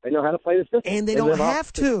they know how to play the system. And they don't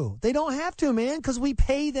have to. They don't have to, man, because we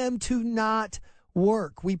pay them to not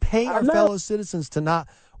work. We pay our fellow citizens to not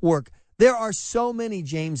work. There are so many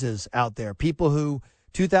Jameses out there, people who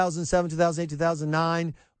 2007, 2008,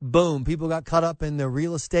 2009, boom, people got caught up in the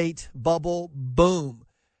real estate bubble, boom.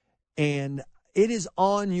 And it is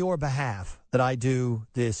on your behalf that I do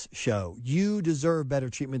this show. You deserve better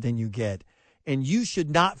treatment than you get. And you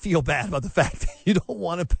should not feel bad about the fact that you don't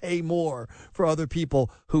want to pay more for other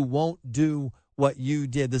people who won't do what you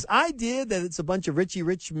did. This idea that it's a bunch of Richie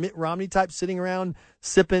Rich Mitt Romney types sitting around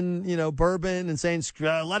sipping, bourbon and saying,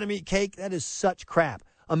 let him eat cake, that is such crap.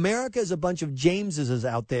 America is a bunch of Jameses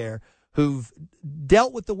out there who've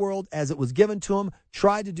dealt with the world as it was given to them,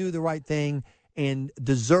 tried to do the right thing, and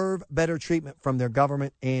deserve better treatment from their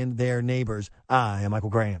government and their neighbors. I am Michael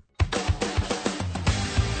Graham.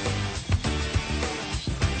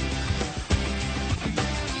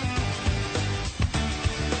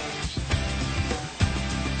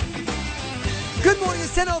 Good morning.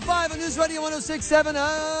 It's 10:05 on News Radio 106.7.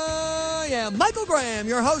 I am Michael Graham,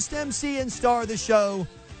 your host, MC, and star of the show.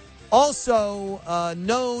 Also,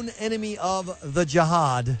 known enemy of the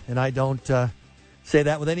jihad. And I don't say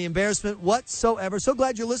that with any embarrassment whatsoever. So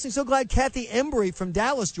glad you're listening. So glad Kathy Embry from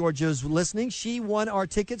Dallas, Georgia is listening. She won our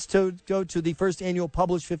tickets to go to the first annual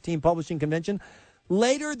Publish 15 Publishing Convention.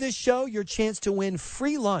 Later this show, your chance to win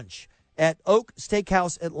free lunch at Oak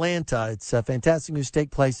Steakhouse Atlanta. It's a fantastic new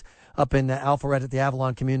steak place up in Alpharetta at the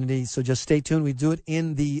Avalon community. So just stay tuned. We do it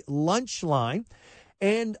in the lunch line.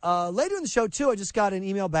 And later in the show, too, I just got an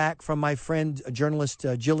email back from my friend, journalist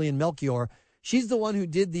Jillian Melchior. She's the one who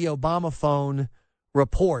did the Obama phone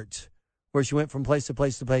report where she went from place to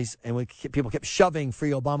place to place, and people kept shoving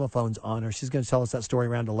free Obama phones on her. She's going to tell us that story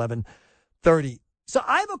around 11:30. So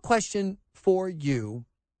I have a question for you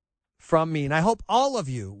from me, and I hope all of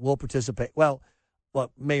you will participate. Well,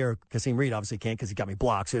 Mayor Kasim Reed obviously can't because he got me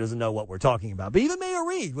blocked, so he doesn't know what we're talking about. But even Mayor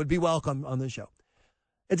Reed would be welcome on the show.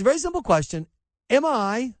 It's a very simple question. Am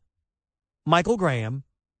I, Michael Graham,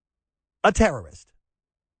 a terrorist?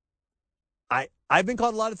 I've been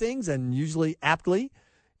called a lot of things, and usually aptly.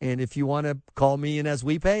 And if you want to call me in as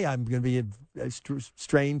we pay, I'm going to be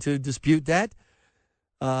strain to dispute that.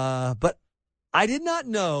 But I did not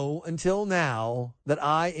know until now that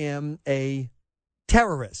I am a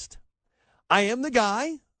terrorist. I am the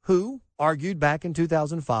guy who argued back in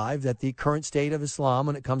 2005 that the current state of Islam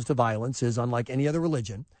when it comes to violence is unlike any other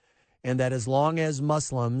religion, and that as long as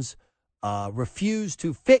Muslims refuse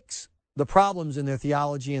to fix the problems in their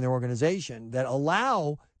theology and their organization that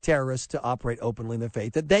allow terrorists to operate openly in their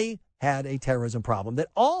faith, that they had a terrorism problem, that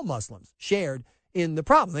all Muslims shared in the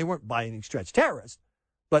problem. They weren't by any stretch terrorists,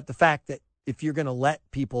 but the fact that if you're going to let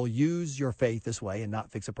people use your faith this way and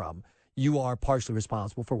not fix a problem, you are partially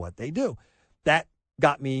responsible for what they do. That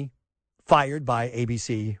got me fired by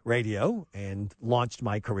ABC Radio and launched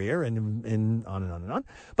my career and on and on and on.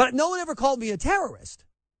 But no one ever called me a terrorist.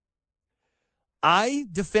 I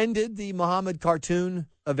defended the Muhammad cartoon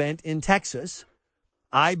event in Texas.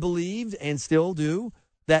 I believed, and still do,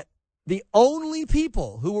 that the only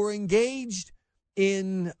people who were engaged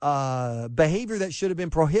in behavior that should have been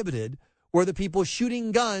prohibited were the people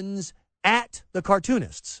shooting guns at the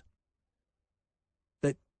cartoonists.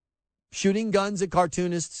 That shooting guns at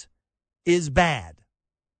cartoonists is bad.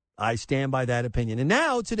 I stand by that opinion. And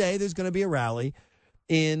now, today, there's going to be a rally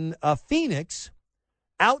in Phoenix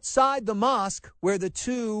outside the mosque where the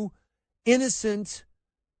two innocent,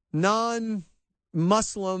 non-Muslim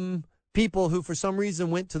people who for some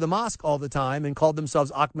reason went to the mosque all the time and called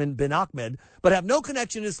themselves Ahmed bin Ahmed, but have no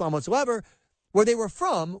connection to Islam whatsoever, where they were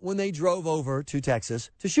from when they drove over to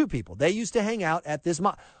Texas to shoot people. They used to hang out at this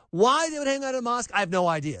mosque. Why they would hang out at a mosque, I have no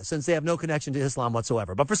idea, since they have no connection to Islam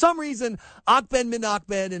whatsoever. But for some reason, Ahmed bin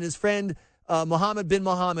Ahmed and his friend Muhammad bin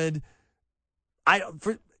Muhammad,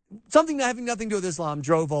 for something having nothing to do with Islam,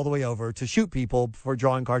 drove all the way over to shoot people for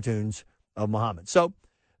drawing cartoons of Muhammad. So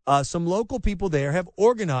some local people there have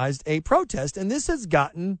organized a protest, and this has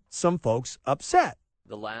gotten some folks upset.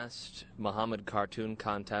 The last Muhammad cartoon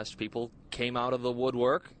contest, people came out of the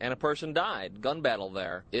woodwork and a person died. Gun battle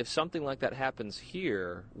there. If something like that happens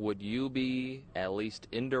here, would you be at least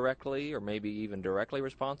indirectly or maybe even directly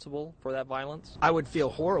responsible for that violence? I would feel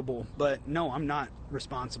horrible, but no, I'm not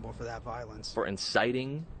responsible for that violence. For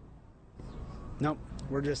inciting? Nope.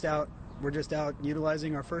 We're just out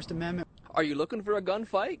utilizing our First Amendment. Are you looking for a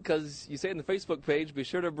gunfight? Because you say in the Facebook page, be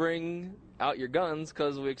sure to bring out your guns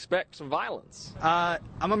because we expect some violence.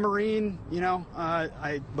 I'm a Marine,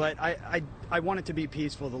 but I want it to be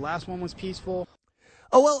peaceful. The last one was peaceful.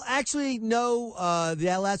 Oh, well, actually, no,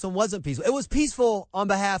 the last one wasn't peaceful. It was peaceful on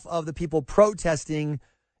behalf of the people protesting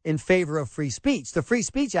in favor of free speech. The free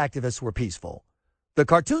speech activists were peaceful. The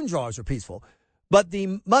cartoon drawers were peaceful. But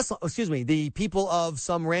the people of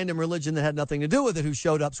some random religion that had nothing to do with it who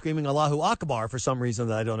showed up screaming Allahu Akbar for some reason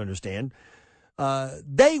that I don't understand,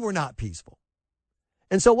 they were not peaceful.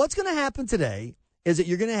 And so what's going to happen today is that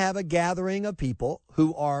you're going to have a gathering of people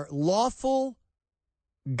who are lawful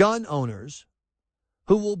gun owners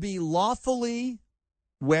who will be lawfully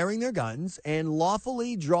wearing their guns and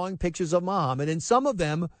lawfully drawing pictures of Muhammad. And some of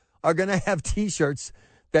them are going to have T-shirts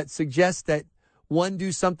that suggest that one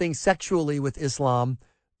do something sexually with Islam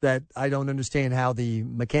that I don't understand how the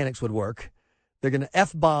mechanics would work. They're going to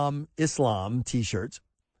F-bomb Islam T-shirts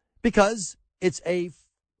because it's a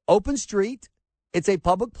open street, it's a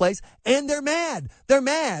public place, and they're mad. They're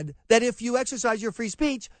mad that if you exercise your free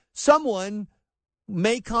speech, someone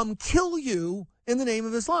may come kill you in the name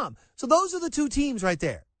of Islam. So those are the two teams right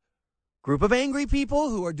there. Group of angry people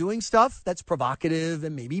who are doing stuff that's provocative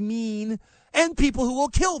and maybe mean, and people who will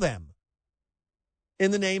kill them in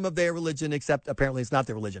the name of their religion, except apparently it's not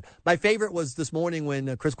their religion. My favorite was this morning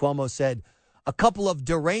when Chris Cuomo said a couple of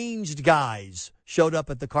deranged guys showed up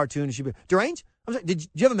at the cartoon. Deranged? I'm sorry, did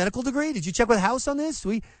you have a medical degree? Did you check with House on this?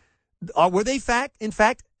 Were they in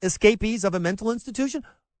fact escapees of a mental institution?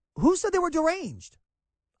 Who said they were deranged?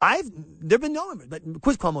 They've been known, but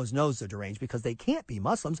Chris Cuomo knows they're deranged because they can't be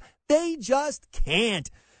Muslims. They just can't.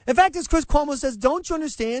 In fact, as Chris Cuomo says, don't you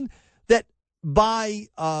understand that by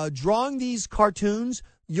drawing these cartoons,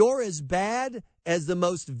 you're as bad as the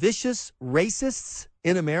most vicious racists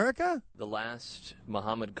in America? The last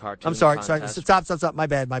Muhammad cartoon I'm sorry. contest. Stop. My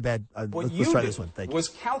bad. Let's try this one. Thank you. Was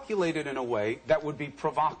calculated in a way that would be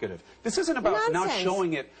provocative. This isn't about now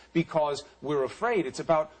showing it because we're afraid. It's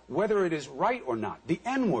about whether it is right or not. The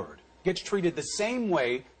N-word gets treated the same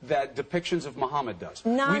way that depictions of Muhammad does.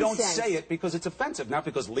 Nonsense. We don't say it because it's offensive, not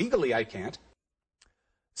because legally I can't.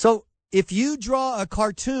 So if you draw a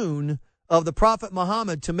cartoon of the Prophet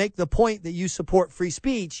Muhammad to make the point that you support free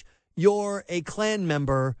speech, you're a Klan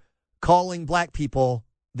member calling black people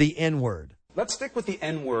the N-word. Let's stick with the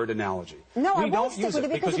N-word analogy. No, we I don't won't stick use with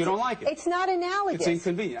it it because you don't like it. It's not analogous. It's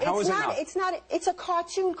inconvenient. How is it not? It's not. It's a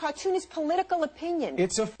cartoon. Cartoon is political opinion.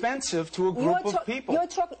 It's offensive to a group of people. You're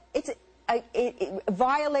talking. It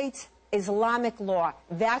violates Islamic law.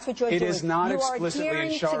 That's what you're doing. It is not you explicitly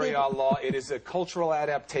in Sharia law. It is a cultural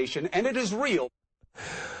adaptation, and it is real.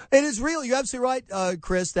 It is real. You're absolutely right,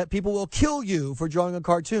 Chris, that people will kill you for drawing a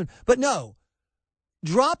cartoon. But no,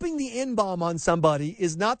 dropping the N-bomb on somebody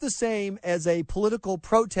is not the same as a political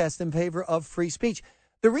protest in favor of free speech.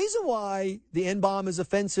 The reason why the N-bomb is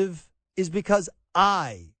offensive is because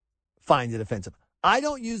I find it offensive. I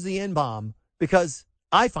don't use the N-bomb because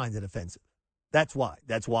I find it offensive. That's why.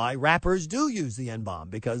 That's why rappers do use the N-bomb,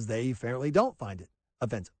 because they apparently don't find it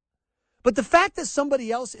offensive. But the fact that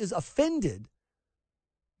somebody else is offended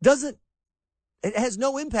it has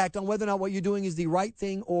no impact on whether or not what you're doing is the right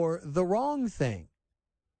thing or the wrong thing.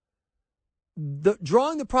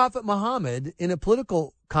 Drawing the Prophet Muhammad in a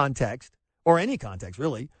political context, or any context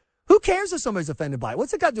really, who cares if somebody's offended by it?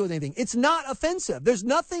 What's it got to do with anything? It's not offensive. There's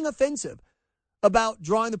nothing offensive about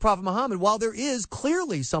drawing the Prophet Muhammad, while there is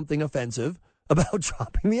clearly something offensive about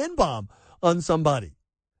dropping the N-bomb on somebody.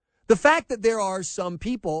 The fact that there are some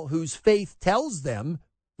people whose faith tells them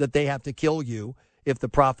that they have to kill you if the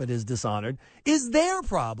prophet is dishonored is their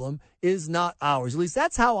problem, is not ours. At least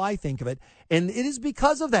that's how I think of it. And it is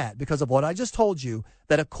because of that, because of what I just told you,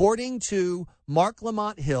 that according to Mark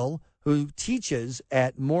Lamont Hill, who teaches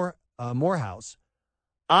at Morehouse,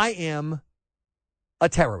 I am a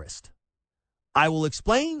terrorist. I will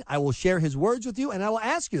explain, I will share his words with you, and I will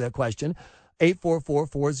ask you that question.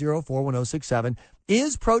 844-404-1067.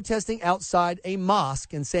 Is protesting outside a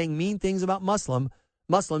mosque and saying mean things about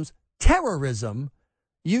Muslims terrorism?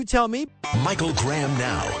 You tell me. Michael Graham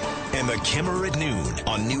now and the Kimmer at noon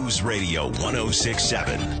on News Radio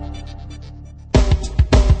 1067.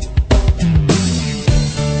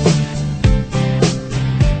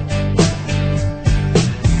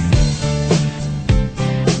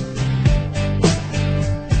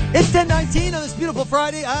 It's 10:19 on this beautiful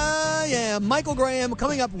Friday. I am Michael Graham.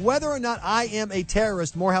 Coming up, whether or not I am a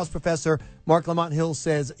terrorist, Morehouse professor Mark Lamont Hill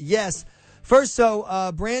says yes. First,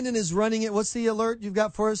 Brandon is running it. What's the alert you've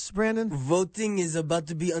got for us, Brandon? Voting is about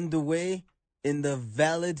to be underway in the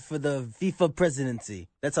valid for the FIFA presidency.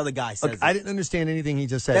 That's how the guy says it. I didn't understand anything he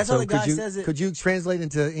just said. That's how the guy says it. Could you translate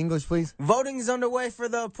into English, please? Voting is underway for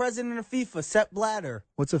the president of FIFA, Sepp Blatter.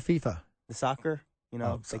 What's a FIFA? The soccer. You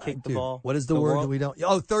know, they kick the ball. What is the word that we don't?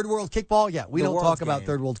 Oh, third world kickball? Yeah, we don't talk about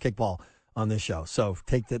third world kickball on this show. So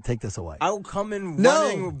take this away. I will come in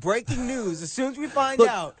running breaking news as soon as we find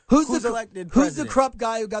out who's elected president. Who's the corrupt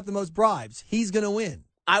guy who got the most bribes? He's going to win.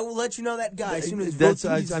 I will let you know that guy as soon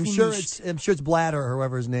as I'm sure it's Bladder or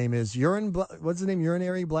whoever his name is. What's his name?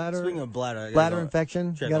 Urinary bladder? Speaking of bladder. Bladder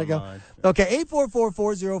infection? You got to go. Okay,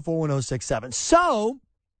 844-404-1067. So,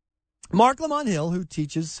 Mark Lamont Hill, who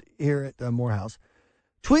teaches here at Morehouse,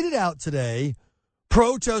 tweeted out today,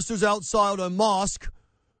 protesters outside a mosque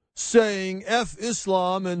saying F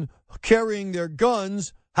Islam and carrying their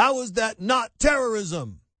guns. How is that not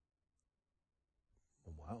terrorism?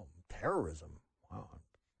 Wow, terrorism. Wow,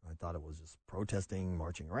 I thought it was just protesting,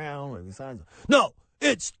 marching around, waving signs. No,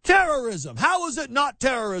 it's terrorism. How is it not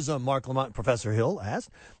terrorism? Mark Lamont, Professor Hill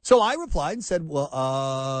asked. So I replied and said,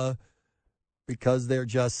 well, because they're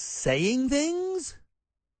just saying things?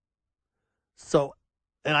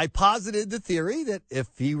 And I posited the theory that if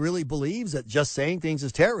he really believes that just saying things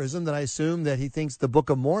is terrorism, then I assume that he thinks the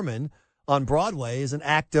Book of Mormon on Broadway is an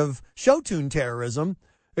act of show tune terrorism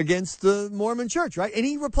against the Mormon church, right? And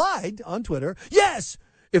he replied on Twitter, yes,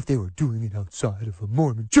 if they were doing it outside of a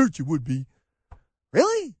Mormon church, it would be.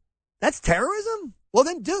 Really? That's terrorism? Well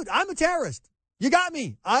then, dude, I'm a terrorist. You got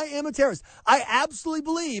me. I am a terrorist. I absolutely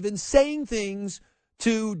believe in saying things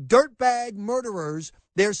to dirtbag murderers,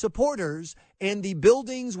 their supporters, and the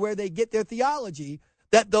buildings where they get their theology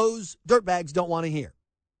that those dirtbags don't want to hear.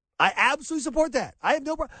 I absolutely support that. I have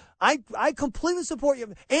no problem. I completely support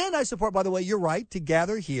you. And I support, by the way, you're right, to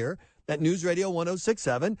gather here at News Radio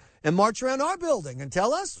 1067 and march around our building and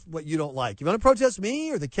tell us what you don't like. You want to protest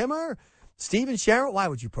me or the Kimmer, Steve and Cheryl? Why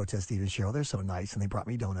would you protest Steve and Cheryl? They're so nice, and they brought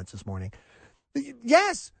me donuts this morning.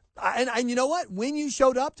 Yes. And you know what? When you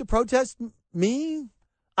showed up to protest me,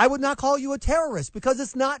 I would not call you a terrorist because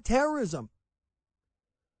it's not terrorism.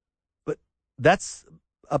 But that's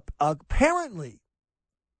apparently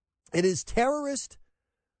it is terrorist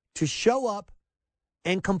to show up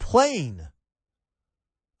and complain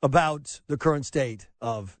about the current state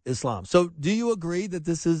of Islam. So do you agree that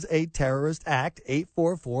this is a terrorist act?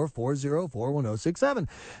 844-404-1067.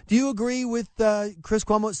 Do you agree with Chris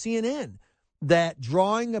Cuomo at CNN that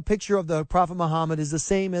drawing a picture of the Prophet Muhammad is the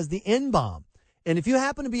same as the N-bomb. And if you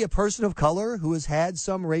happen to be a person of color who has had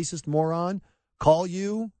some racist moron call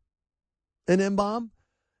you an N-bomb,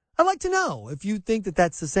 I'd like to know if you think that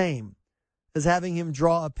that's the same as having him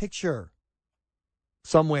draw a picture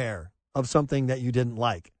somewhere of something that you didn't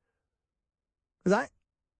like. Because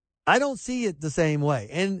I don't see it the same way.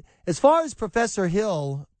 And as far as Professor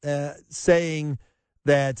Hill saying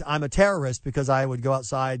that I'm a terrorist because I would go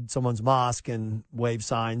outside someone's mosque and wave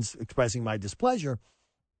signs expressing my displeasure,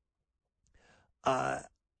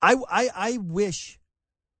 I wish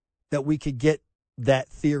that we could get that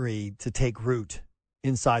theory to take root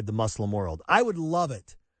inside the Muslim world. I would love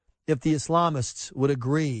it if the Islamists would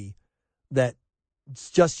agree that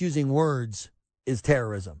just using words is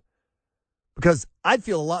terrorism. Because I'd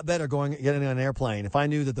feel a lot better getting on an airplane if I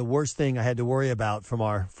knew that the worst thing I had to worry about from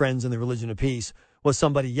our friends in the religion of peace was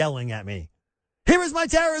somebody yelling at me. Here is my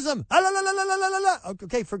terrorism. Ah, la, la, la, la, la, la, la.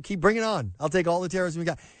 Okay, keep bringing it on. I'll take all the terrorism we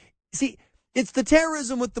got. See, it's the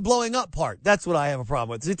terrorism with the blowing up part. That's what I have a problem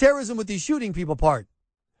with. It's the terrorism with the shooting people part.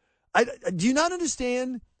 Do you not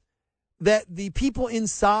understand that the people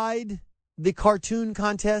inside the cartoon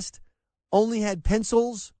contest only had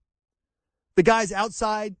pencils? The guys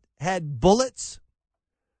outside had bullets.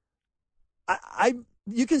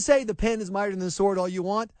 You can say the pen is mightier than the sword all you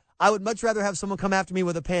want. I would much rather have someone come after me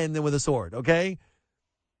with a pen than with a sword, okay?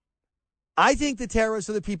 I think the terrorists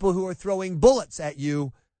are the people who are throwing bullets at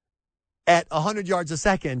you at 100 yards a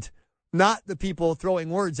second, not the people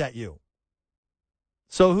throwing words at you.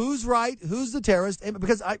 So who's right? Who's the terrorist?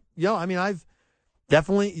 Because I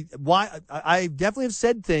definitely have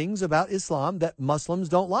said things about Islam that Muslims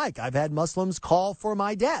don't like. I've had Muslims call for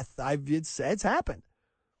my death. It's happened.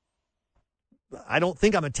 I don't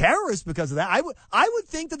think I'm a terrorist because of that. I would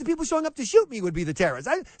think that the people showing up to shoot me would be the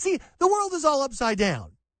terrorists. See, the world is all upside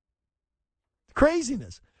down.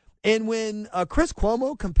 Craziness. And when Chris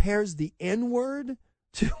Cuomo compares the N-word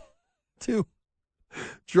to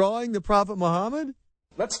drawing the Prophet Muhammad.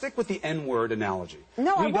 Let's stick with the N-word analogy.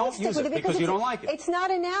 No, I we won't don't stick use with it it because you don't like it. It's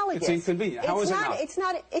not analogous. It's inconvenient. How is it not? It's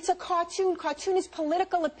not. It's a cartoon. Cartoon is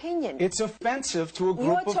political opinion. It's offensive to a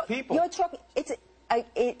group of people. You're talking.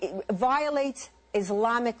 It violates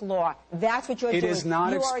Islamic law. That's what you're doing. It is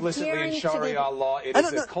not explicitly in Sharia law. It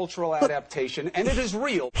is a cultural adaptation, and it is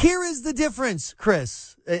real. Here is the difference,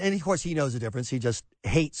 Chris. And, of course, he knows the difference. He just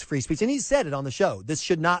hates free speech. And he said it on the show. This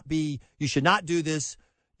should not be, you should not do this.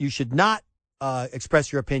 You should not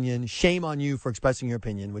express your opinion. Shame on you for expressing your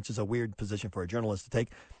opinion, which is a weird position for a journalist to take.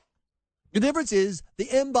 The difference is the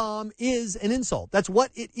M-bomb is an insult. That's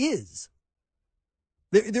what it is.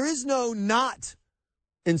 There is no not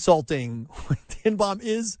insulting. The N-bomb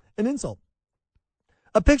is an insult.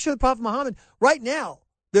 A picture of the Prophet Muhammad. Right now,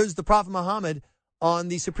 there's the Prophet Muhammad on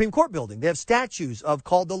the Supreme Court building. They have statues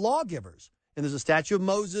called the lawgivers. And there's a statue of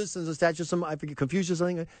Moses, and there's a statue of Confucius, or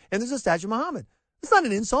something, and there's a statue of Muhammad. It's not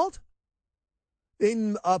an insult.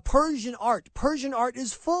 In Persian art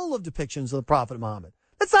is full of depictions of the Prophet Muhammad.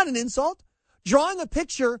 That's not an insult. Drawing a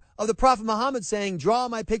picture of the Prophet Muhammad saying, draw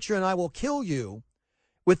my picture and I will kill you,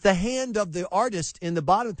 with the hand of the artist in the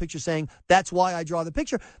bottom of the picture saying, that's why I draw the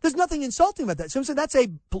picture. There's nothing insulting about that. So I'm saying that's a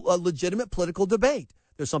legitimate political debate.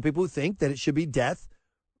 There's some people who think that it should be death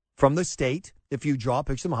from the state if you draw a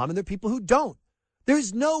picture of Muhammad. There are people who don't. There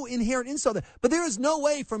is no inherent insult there. But there is no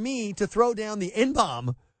way for me to throw down the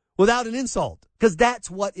N-bomb without an insult, because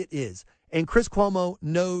that's what it is. And Chris Cuomo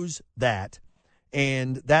knows that,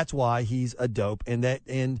 and that's why he's a dope.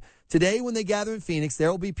 And today when they gather in Phoenix,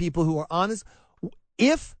 there will be people who are honest.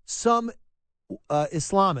 If some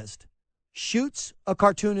Islamist shoots a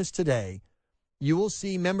cartoonist today, you will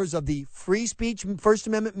see members of the free speech First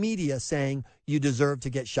Amendment media saying you deserve to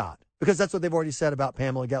get shot. Because that's what they've already said about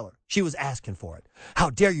Pamela Geller. She was asking for it. How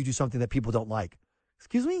dare you do something that people don't like?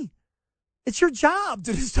 Excuse me? It's your job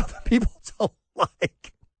to do stuff that people don't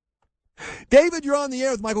like. David, you're on the air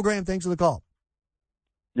with Michael Graham. Thanks for the call.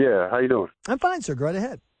 Yeah, how you doing? I'm fine, sir. Go right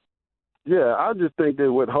ahead. Yeah, I just think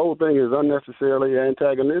that the whole thing is unnecessarily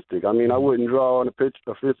antagonistic. I mean, I wouldn't draw on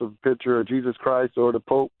a offensive picture of Jesus Christ or the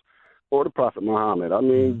Pope or the Prophet Muhammad. I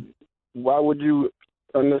mean, why would you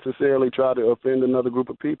unnecessarily try to offend another group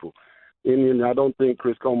of people? And I don't think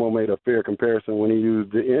Chris Cuomo made a fair comparison when he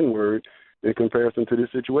used the N-word in comparison to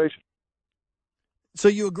this situation. So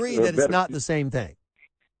you agree that it's not the same thing?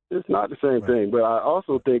 It's not the same thing, but I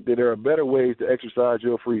also think that there are better ways to exercise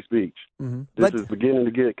your free speech. Mm-hmm. This is beginning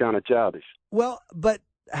to get kind of childish. Well, but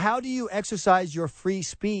how do you exercise your free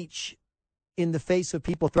speech in the face of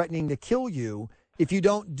people threatening to kill you if you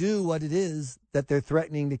don't do what it is that they're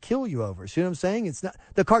threatening to kill you over? See what I'm saying? It's not,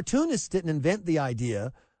 the cartoonists didn't invent the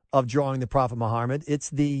idea of drawing the Prophet Muhammad. It's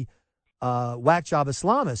the whack job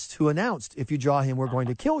Islamists who announced, if you draw him, we're going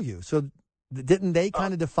to kill you. So didn't they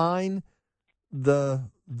kind of define the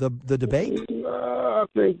debate? I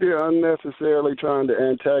think they're unnecessarily trying to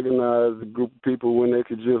antagonize a group of people when they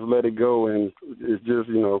could just let it go, and it's just,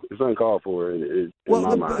 it's uncalled for in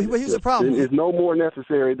my mind. But here's the problem. It's no more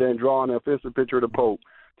necessary than drawing an offensive picture of the Pope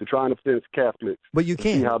to try and offend Catholics. But you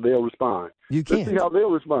can't. See how they'll respond. You can't. Let's see how they'll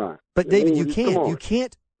respond. But David, you Come on.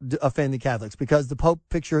 can't offend the Catholics because the Pope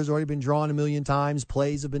picture has already been drawn a million times.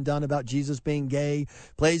 Plays have been done about Jesus being gay.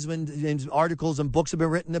 Plays have been, and articles and books have been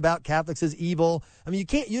written about Catholics as evil. I mean,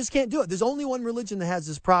 you just can't do it. There's only one religion that has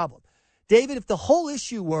this problem. David, if the whole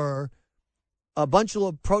issue were a bunch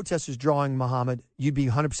of protesters drawing Muhammad, you'd be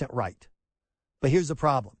 100% right. But here's the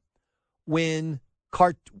problem. When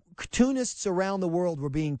cartoonists around the world were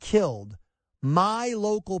being killed, my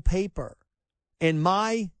local paper and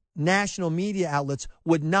my national media outlets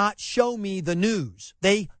would not show me the news.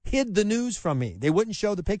 They hid the news from me. They wouldn't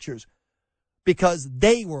show the pictures because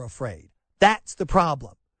they were afraid. That's the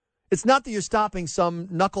problem. It's not that you're stopping some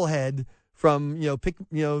knucklehead from,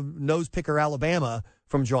 nose picker Alabama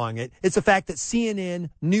from drawing it. It's the fact that CNN,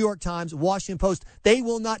 New York Times, Washington Post, they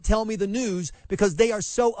will not tell me the news because they are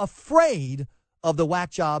so afraid of the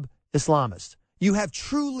whack job Islamists. You have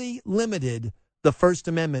truly limited the First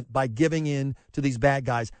Amendment by giving in to these bad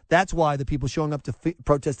guys. That's why the people showing up to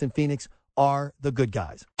protest in Phoenix are the good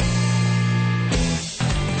guys.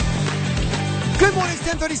 Good morning, it's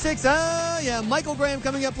 10:36. Michael Graham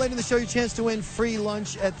coming up later in the show. Your chance to win free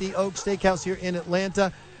lunch at the Oak Steakhouse here in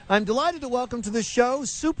Atlanta. I'm delighted to welcome to the show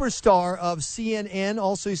superstar of CNN.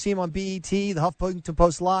 Also, you see him on BET, the Huffington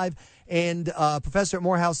Post Live, and professor at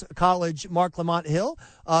Morehouse College, Mark Lamont Hill.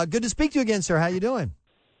 Good to speak to you again, sir. How you doing?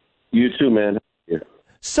 You too, man. Yeah.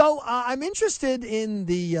 So I'm interested in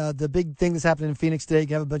the big thing that's happening in Phoenix today.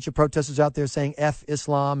 You have a bunch of protesters out there saying F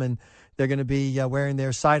Islam, and they're going to be wearing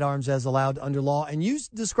their sidearms as allowed under law. And you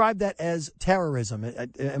describe that as terrorism.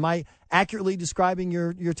 Am I accurately describing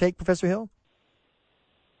your take, Professor Hill?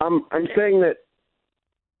 I'm saying that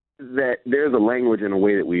there's a language and a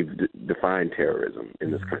way that we've defined terrorism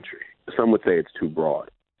in this country. Some would say it's too broad,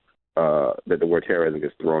 that the word terrorism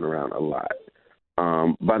gets thrown around a lot.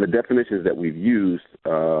 By the definitions that we've used,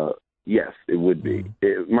 yes, it would be.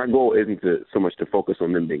 My goal isn't so much to focus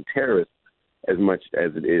on them being terrorists as much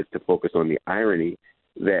as it is to focus on the irony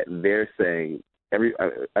that they're saying.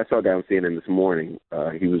 I saw a guy on CNN this morning.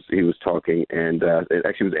 He was talking, and it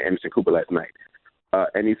actually was Anderson Cooper last night,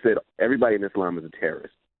 and he said everybody in Islam is a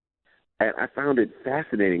terrorist. And I found it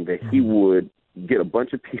fascinating that he would get a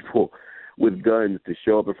bunch of people with guns to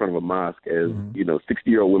show up in front of a mosque as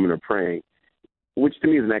 60-year-old women are praying, which to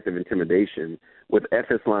me is an act of intimidation, with F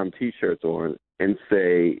Islam T-shirts on and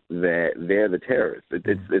say that they're the terrorists.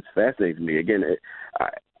 It's fascinating to me. Again,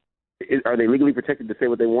 are they legally protected to say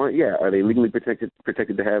what they want? Yeah. Are they legally protected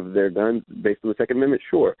to have their guns based on the Second Amendment?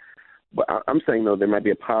 Sure. But I'm saying, though, there might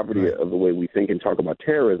be a poverty of the way we think and talk about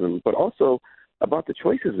terrorism, but also about the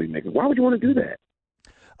choices we make. Why would you want to do that?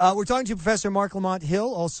 We're talking to Professor Mark Lamont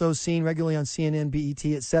Hill, also seen regularly on CNN, BET,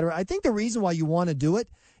 et cetera. I think the reason why you want to do it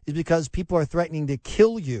is because people are threatening to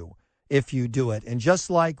kill you if you do it. And just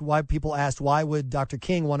like why people asked, why would Dr.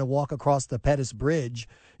 King want to walk across the Pettus Bridge,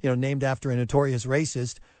 named after a notorious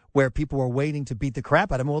racist, where people were waiting to beat the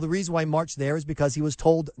crap out of him? Well, the reason why he marched there is because he was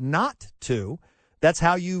told not to. That's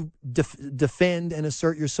how you defend and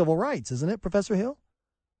assert your civil rights, isn't it, Professor Hill?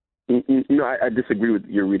 No, I disagree with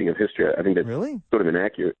your reading of history. I think that's sort of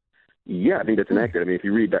inaccurate. Yeah, I think that's inaccurate. I mean, if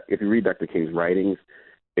you read Dr. King's writings,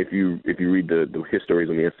 if you read the histories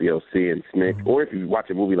on the SCLC and SNCC, or if you watch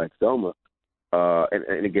a movie like Selma,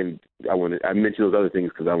 and again, I mention those other things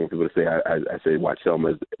because I want people to say I say watch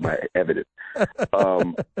Selma as my evidence.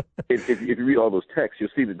 If you read all those texts,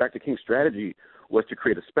 you'll see that Dr. King's strategy was to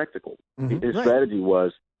create a spectacle. His strategy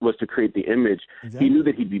was to create the image. Exactly. He knew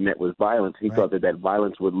that he'd be met with violence. He thought that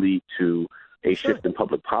violence would lead to a shift in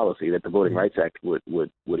public policy, that the Voting Rights Act would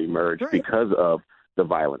emerge because of the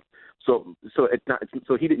violence. So it's not.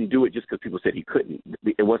 So he didn't do it just because people said he couldn't.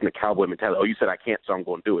 It wasn't a cowboy mentality. Oh, you said I can't, so I'm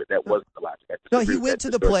going to do it. That wasn't the logic. No, he went to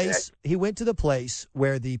the place. He went to the place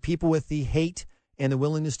where the people with the hate and the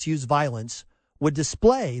willingness to use violence would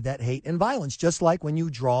display that hate and violence. Just like when you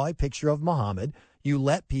draw a picture of Muhammad, you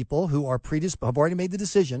let people who are have already made the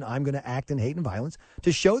decision, I'm going to act in hate and violence,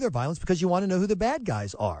 to show their violence because you want to know who the bad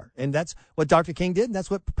guys are. And that's what Dr. King did, and that's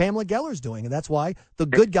what Pamela Geller's doing. And that's why the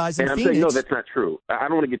good guys in Phoenix... I'm saying, no, that's not true. I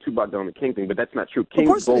don't want to get too bogged down on the King thing, but that's not true.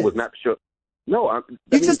 King's goal was not to show... No,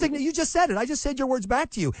 you just said it. I just said your words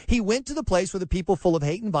back to you. He went to the place where the people full of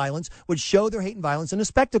hate and violence would show their hate and violence in a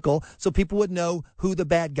spectacle, so people would know who the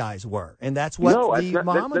bad guys were, and that's what the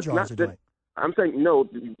Muhammad drawers are doing. I'm saying no.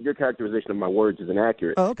 Your characterization of my words is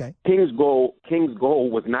inaccurate. Oh, okay. King's goal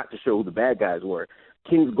was not to show who the bad guys were.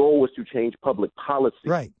 King's goal was to change public policy.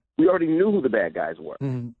 Right. We already knew who the bad guys were.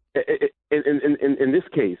 Mm-hmm. In this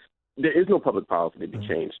case, there is no public policy to be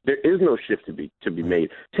changed. There is no shift to be made.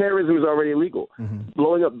 Terrorism is already illegal.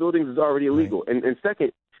 Blowing up buildings is already illegal. Right. And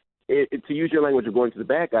second, to use your language of going to the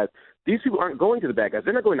bad guys, these people aren't going to the bad guys.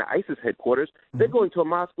 They're not going to ISIS headquarters. They're going to a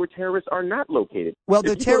mosque where terrorists are not located. Well,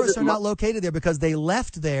 the terrorists are not located there because they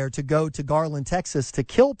left there to go to Garland, Texas to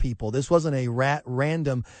kill people. This wasn't a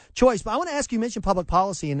random choice. But I want to ask you mentioned public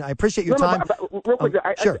policy, and I appreciate your time. Real quick,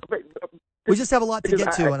 sure. We just have a lot to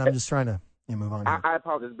get to, and I'm just trying to move on. I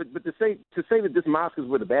apologize, but to say that this mosque is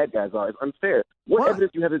where the bad guys are is unfair. What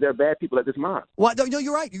evidence do you have that there are bad people at this mosque? Well, no,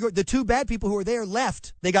 you're right. The two bad people who were there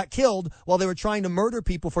left. They got killed while they were trying to murder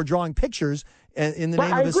people for drawing pictures in the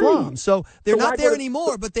name of Islam. So they're not there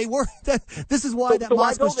anymore, but they were. This is why that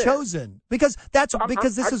mosque was chosen. Because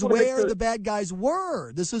this is where the bad guys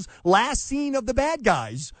were. This is last scene of the bad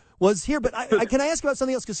guys was here. But can I ask you about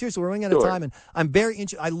something else? Because seriously, we're running out of time, and I'm very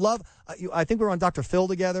interested. I think we were on Dr. Phil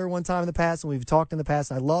together one time in the past, and we've talked in the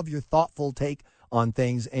past, and I love your thoughtful take on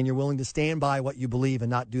things, and you're willing to stand by what you believe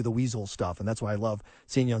and not do the weasel stuff, and that's why I love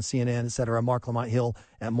seeing you on CNN, et cetera. Mark Lamont Hill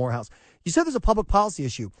at Morehouse. You said there's a public policy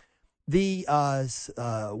issue. The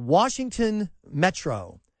Washington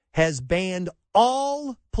Metro has banned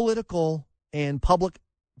all political and public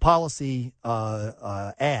policy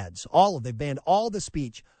ads. They've banned all the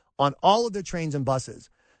speech on all of their trains and buses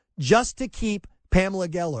just to keep Pamela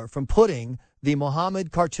Geller from putting the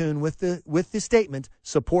Muhammad cartoon with the statement,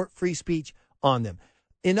 support free speech, on them.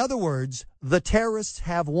 In other words, the terrorists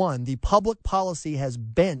have won. The public policy has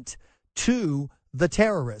bent to the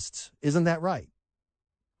terrorists. Isn't that right?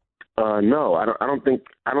 No, I don't think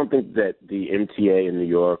that the MTA in New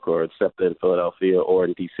York or SEPTA in Philadelphia or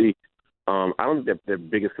in DC, I don't think that their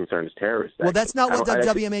biggest concern is terrorists. Well, that's not what the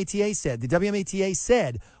WMATA said. The WMATA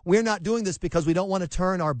said, we're not doing this because we don't want to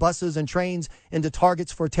turn our buses and trains into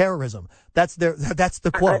targets for terrorism. That's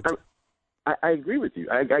the quote. I agree with you.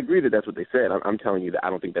 I agree that that's what they said. I'm telling you that I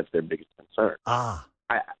don't think that's their biggest concern. I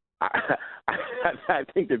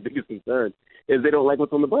think their biggest concern is they don't like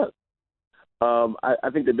what's on the bus. I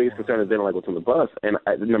think the biggest concern is they don't like what's on the bus. And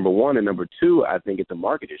number one, and number two, I think it's a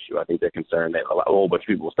market issue. I think they're concerned that a whole bunch of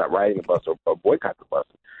people will stop riding the bus or boycott the bus.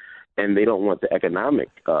 And they don't want the economic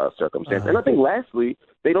circumstance. And I think lastly,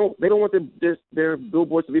 they don't want their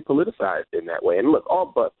billboards to be politicized in that way. And look, all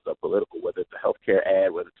buses are political, whether it's a healthcare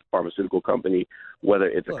ad, whether it's a pharmaceutical company, whether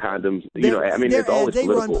it's a condom. It's always they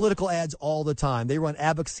political. Run political ads all the time. They run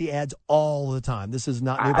advocacy ads all the time. This is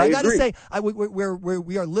not new. But I got to say,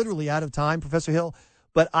 we are literally out of time, Professor Hill.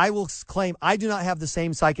 But I will claim I do not have the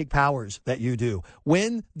same psychic powers that you do.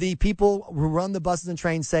 When the people who run the buses and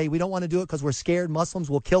trains say we don't want to do it because we're scared Muslims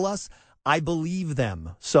will kill us, I believe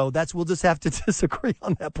them. So we'll just have to disagree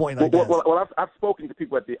on that point, I guess. Well, I've spoken to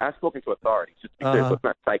people I've spoken to authorities. Just to be clear, so it's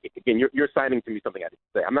not psychic. Again, you're citing to me something I didn't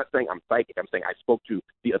say. I'm not saying I'm psychic. I'm saying I spoke to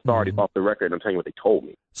the authorities off the record, and I'm telling you what they told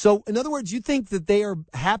me. So, in other words, you think that they are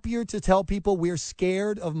happier to tell people we're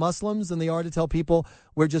scared of Muslims than they are to tell people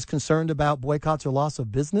we're just concerned about boycotts or loss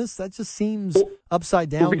of business? That just seems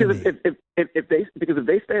upside down to me. If they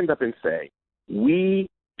stand up and say, we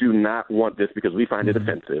do not want this because we find it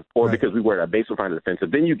offensive, or because we wear our base, we find it offensive,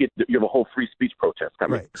 then you have a whole free speech protest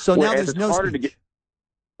coming. Right. So now there's no speech.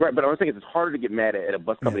 Right, but I'm saying it's harder to get mad at a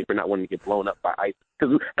bus company for not wanting to get blown up by ISIS.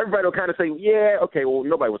 Because everybody will kind of say, yeah, okay, well,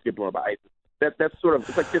 nobody wants to get blown up by ISIS. That's sort of,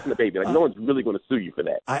 it's like kissing a baby. Like, no one's really going to sue you for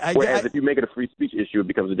that. Whereas if you make it a free speech issue, it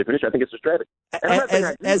becomes a different issue. I think it's a strategy.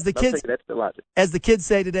 As the kids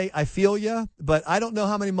say today, I feel you, but I don't know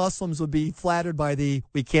how many Muslims would be flattered by the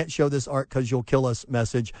 "we can't show this art because you'll kill us"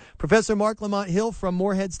 message. Professor Mark Lamont Hill from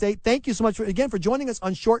Morehead State, thank you so much for joining us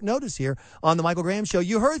on short notice here on the Michael Graham Show.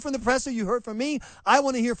 You heard from the professor, you heard from me. I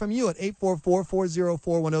want to hear from you at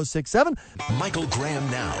 844-404-1067. Michael Graham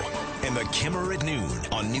now and the Kimmer at noon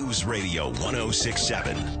on News Radio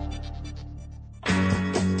 1067.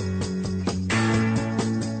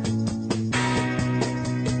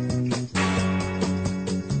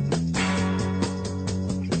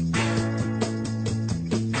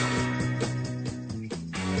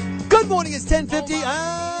 Good morning, it's 10:50.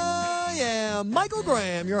 I am Michael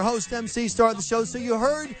Graham, your host, MC, star of the show. So you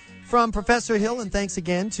heard from Professor Hill, and thanks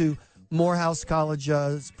again to Morehouse College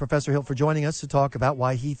Professor Hill for joining us to talk about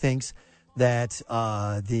why he thinks that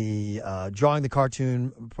drawing the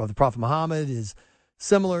cartoon of the Prophet Muhammad is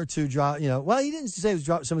similar to he didn't say it was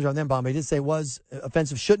similar to drop them bomb, but he did say it was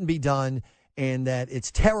offensive, shouldn't be done, and that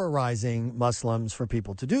it's terrorizing Muslims for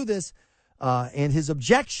people to do this, and his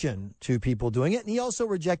objection to people doing it. And he also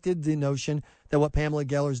rejected the notion that what Pamela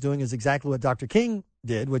Geller is doing is exactly what Dr. King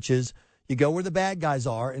did, which is you go where the bad guys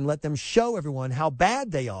are and let them show everyone how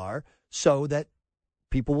bad they are so that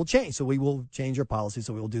people will change. So we will change our policy,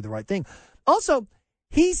 so we will do the right thing. Also,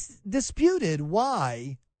 he's disputed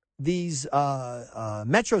why these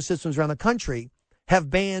metro systems around the country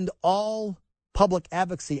have banned all public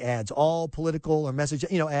advocacy ads, all political or message,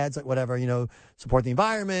 ads like whatever, support the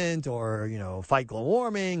environment or, fight global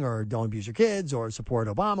warming or don't abuse your kids or support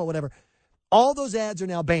Obama, whatever. All those ads are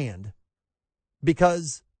now banned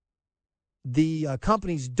because the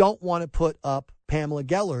companies don't want to put up Pamela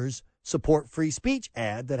Geller's support free speech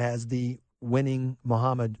ad that has the winning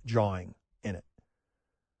Muhammad drawing in it.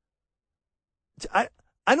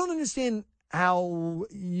 I don't understand how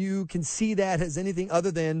you can see that as anything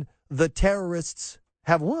other than the terrorists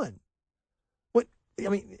have won.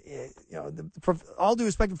 For all due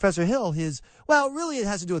respect to Professor Hill, really it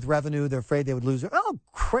has to do with revenue. They're afraid they would lose. Oh,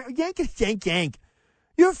 yank.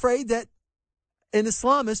 You're afraid that an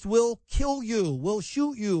Islamist will kill you, will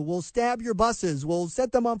shoot you, will stab your buses, will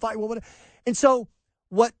set them on fire. And so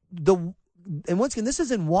and once again, this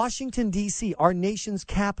is in Washington, D.C., our nation's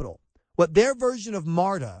capital. What their version of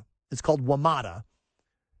MARTA, it's called WMATA,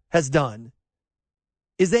 has done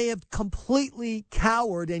is they have completely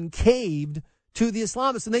cowered and caved to the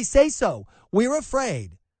Islamists. And they say so. We're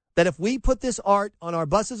afraid that if we put this art on our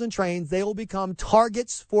buses and trains, they will become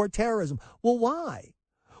targets for terrorism. Well, why?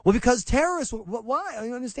 Well, because terrorists, why? I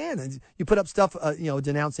don't understand. You put up stuff,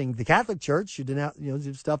 denouncing the Catholic Church. You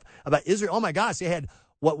denounce, stuff about Israel. Oh, my gosh, they had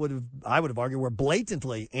I would have argued were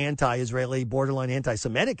blatantly anti-Israeli, borderline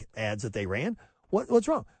anti-Semitic ads that they ran. What's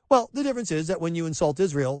wrong? Well, the difference is that when you insult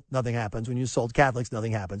Israel, nothing happens. When you insult Catholics,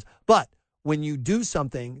 nothing happens. But when you do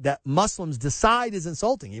something that Muslims decide is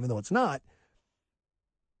insulting, even though it's not,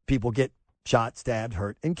 people get shot, stabbed,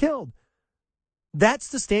 hurt, and killed. That's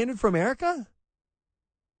the standard for America?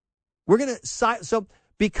 We're going to... So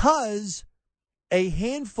because a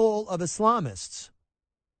handful of Islamists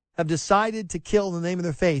have decided to kill in the name of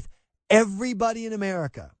their faith, everybody in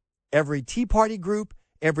America, every Tea Party group,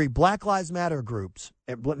 every Black Lives Matter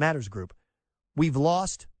Matters group, we've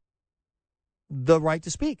lost the right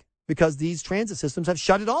to speak because these transit systems have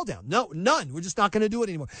shut it all down. No, none. We're just not going to do it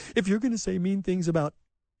anymore. If you're going to say mean things about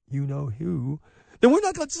you-know-who, then we're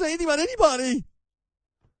not going to say anything about anybody.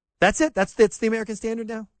 That's it. That's the American standard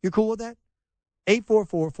now. You're cool with that?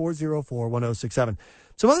 844-404-1067.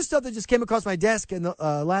 Some other stuff that just came across my desk in the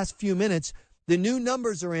last few minutes. The new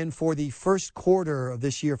numbers are in for the first quarter of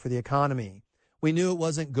this year for the economy. We knew it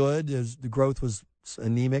wasn't good. The growth was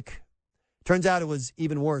anemic. Turns out it was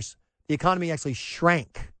even worse. The economy actually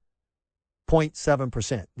shrank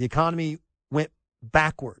 0.7%. The economy went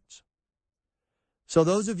backwards. So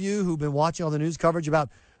those of you who've been watching all the news coverage about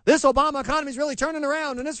this Obama economy is really turning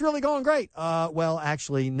around and it's really going great. Well,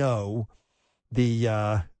 actually, no.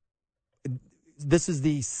 This is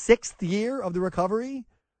the 6th year of the recovery,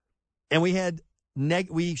 and we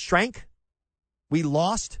shrank. We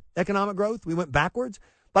lost economic growth. We went backwards.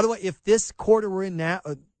 By the way, if this quarter we're in now,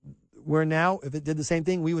 if it did the same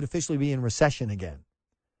thing, we would officially be in recession again.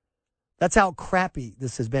 That's how crappy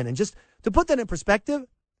this has been. And just to put that in perspective,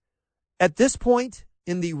 at this point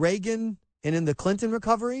in the Reagan and in the Clinton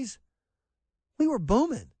recoveries, we were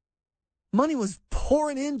booming. Money was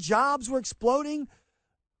pouring in. Jobs were exploding.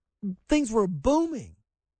 Things were booming.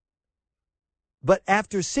 But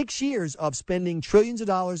after 6 years of spending trillions of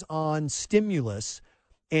dollars on stimulus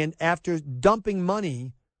and after dumping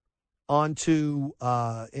money into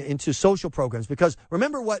social programs, because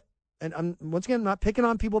remember what, and I'm once again not picking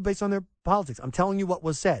on people based on their politics. I'm telling you what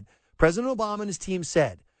was said. President Obama and his team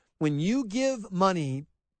said, when you give money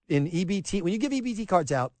in EBT, when you give EBT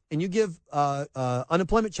cards out and you give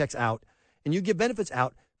unemployment checks out and you give benefits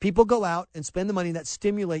out, people go out and spend the money that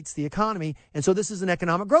stimulates the economy. And so this is an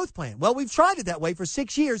economic growth plan. Well, we've tried it that way for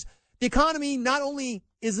 6 years. The economy not only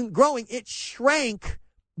isn't growing, it shrank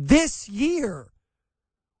this year.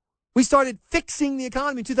 We started fixing the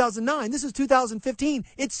economy in 2009. This is 2015.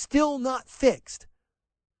 It's still not fixed.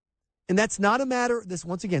 And that's not a matter,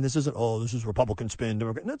 once again, this isn't, this is Republican spin. No,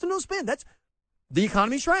 it's no spin. The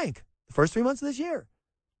economy shrank the first 3 months of this year.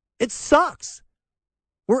 It sucks.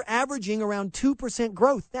 We're averaging around 2%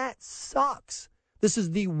 growth. That sucks. This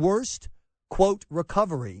is the worst, quote,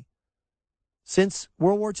 recovery since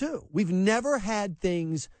World War II. We've never had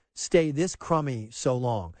things stay this crummy so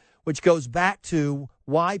long, which goes back to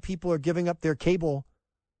why people are giving up their cable.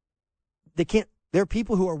 They can't There are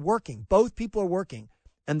people who are working. Both people are working.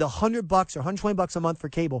 And the $100 or $120 a month for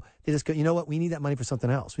cable, they just go, you know what? We need that money for something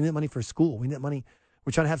else. We need that money for school. We need that money.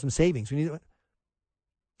 We're trying to have some savings. We need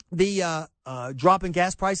the drop in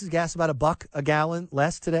gas prices. Gas about $1 a gallon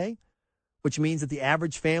less today, which means that the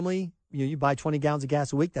average family, you buy 20 gallons of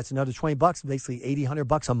gas a week. That's another $20, basically $80,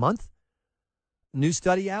 $100 a month. New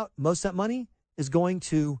study out. Most of that money is going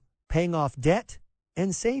to paying off debt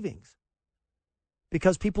and savings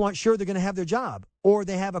because people aren't sure they're going to have their job, or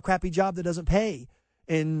they have a crappy job that doesn't pay.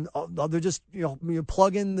 And they're just, you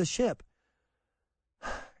plug in the ship.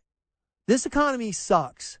 This economy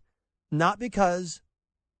sucks, not because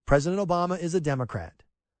President Obama is a Democrat,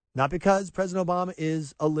 not because President Obama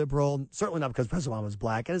is a liberal, certainly not because President Obama is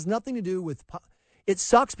black. It has nothing to do with, it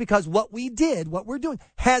sucks because what we're doing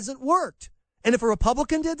hasn't worked. And if a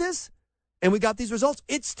Republican did this and we got these results,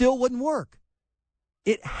 it still wouldn't work.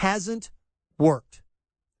 It hasn't worked.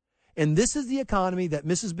 And this is the economy that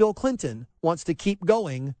Mrs. Bill Clinton wants to keep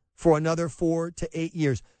going for another 4 to 8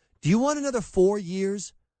 years. Do you want another 4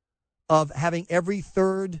 years of having every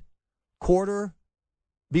third quarter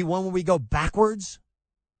be one where we go backwards,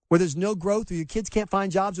 where there's no growth, where your kids can't find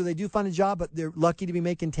jobs, or they do find a job, but they're lucky to be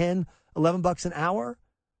making $10, $11 an hour?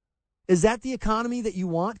 Is that the economy that you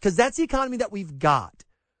want? Because that's the economy that we've got.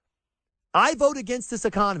 I vote against this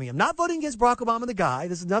economy. I'm not voting against Barack Obama, the guy.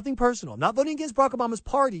 This is nothing personal. I'm not voting against Barack Obama's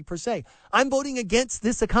party, per se. I'm voting against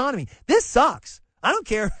this economy. This sucks. I don't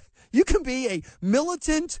care. You can be a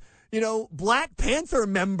militant, Black Panther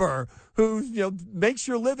member who, makes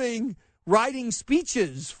your living writing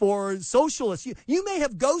speeches for socialists. You may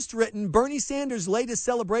have ghostwritten Bernie Sanders' latest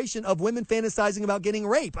celebration of women fantasizing about getting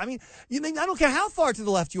raped. I don't care how far to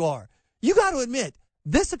the left you are. You got to admit,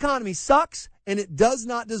 this economy sucks, and it does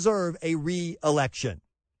not deserve a re-election.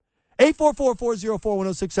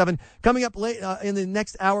 844-404-1067. Coming up late in the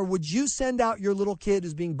next hour, would you send out your little kid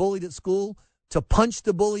who's being bullied at school to punch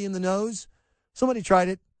the bully in the nose? Somebody tried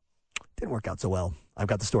it. Didn't work out so well. I've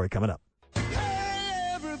got the story coming up.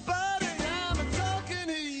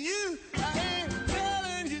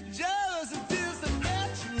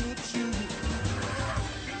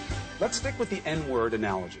 Let's stick with the N-word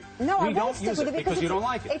analogy. No, I we won't don't stick use with it it because you don't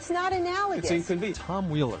like it. It's not analogous. It's inconvenient. Tom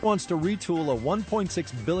Wheeler wants to retool a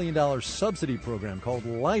 $1.6 billion subsidy program called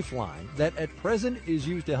Lifeline that at present is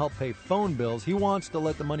used to help pay phone bills. He wants to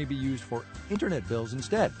let the money be used for internet bills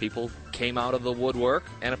instead. People came out of the woodwork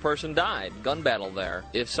and a person died. Gun battle there.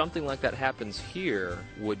 If something like that happens here,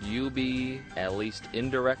 would you be at least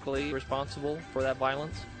indirectly responsible for that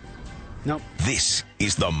violence? Nope. This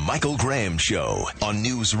is the Michael Graham Show on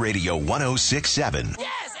News Radio 106.7.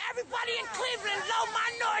 Yes, everybody in Cleveland, low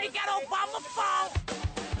minority got Obama phone.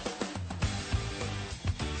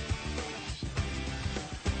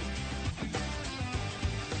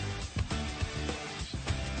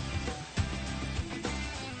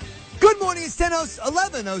 Good morning. It's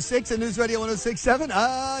 11:06 at News Radio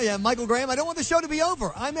 106.7. Michael Graham. I don't want the show to be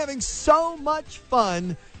over. I'm having so much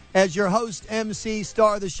fun as your host, MC,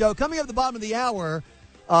 star of the show. Coming up at the bottom of the hour,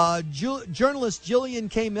 journalist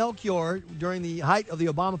Jillian K. Melchior, during the height of the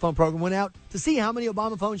Obama phone program, went out to see how many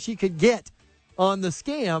Obama phones she could get on the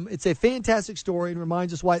scam. It's a fantastic story and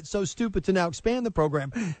reminds us why it's so stupid to now expand the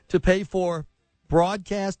program to pay for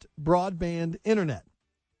broadcast broadband internet.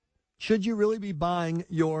 Should you really be buying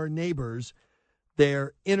your neighbors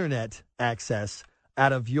their internet access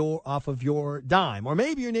off of your dime? Or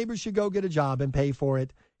maybe your neighbors should go get a job and pay for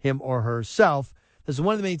it, him or herself. This is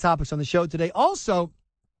one of the main topics on the show today. Also,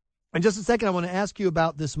 in just a second, I want to ask you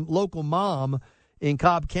about this local mom in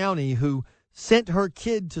Cobb County who sent her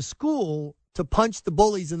kid to school to punch the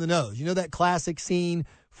bullies in the nose. You know that classic scene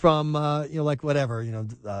from,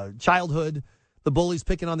 childhood, the bully's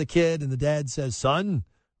picking on the kid and the dad says, son,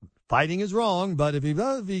 fighting is wrong, but if he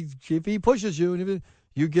pushes you, and if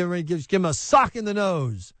you give him a sock in the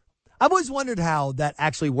nose. I've always wondered how that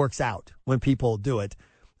actually works out when people do it.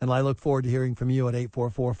 And I look forward to hearing from you at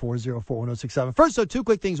 844-404-1067. First, so two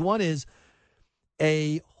quick things. One is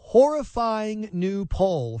a horrifying new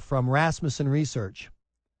poll from Rasmussen Research.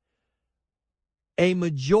 A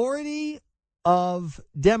majority of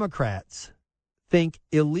Democrats think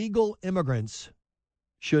illegal immigrants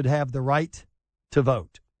should have the right to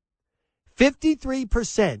vote.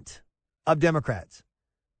 53% of Democrats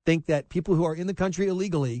think that people who are in the country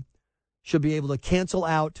illegally should be able to cancel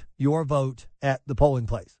out your vote at the polling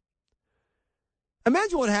place.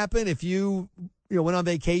 Imagine what happened if you went on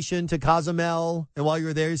vacation to Cozumel, and while you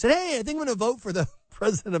were there, you said, hey, I think I'm going to vote for the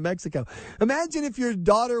president of Mexico. Imagine if your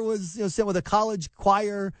daughter was sent with a college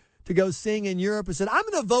choir to go sing in Europe and said, I'm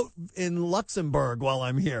going to vote in Luxembourg while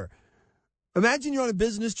I'm here. Imagine you're on a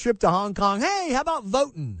business trip to Hong Kong. Hey, how about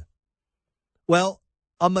voting? Well,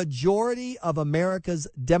 a majority of America's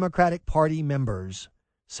Democratic Party members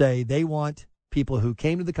say they want people who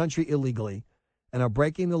came to the country illegally and are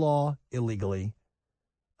breaking the law illegally,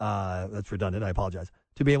 that's redundant, I apologize,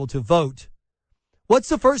 to be able to vote. What's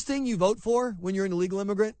the first thing you vote for when you're an illegal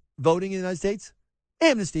immigrant voting in the United States?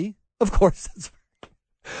 Amnesty, of course.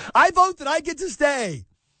 I vote that I get to stay.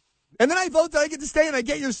 And then I vote that I get to stay and I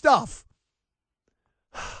get your stuff.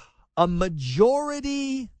 A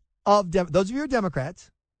majority of those of you who are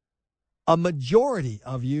Democrats, a majority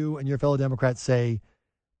of you and your fellow Democrats say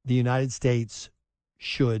the United States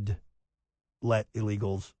should let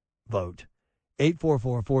illegals vote.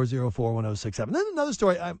 844-404-1067. Then another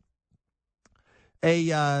story.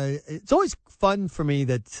 It's always fun for me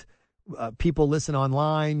that people listen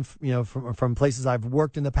online, from places I've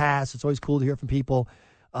worked in the past. It's always cool to hear from people.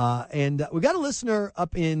 And we got a listener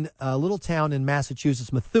up in a little town in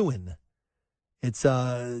Massachusetts, Methuen. It's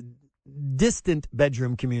a distant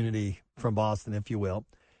bedroom community from Boston, if you will.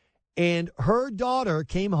 And her daughter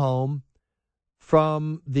came home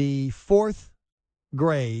from the 4th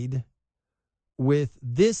grade with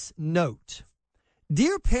this note.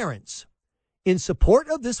 Dear parents, in support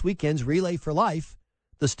of this weekend's Relay for Life,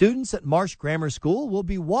 the students at Marsh Grammar School will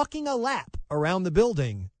be walking a lap around the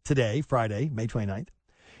building today, Friday, May 29th.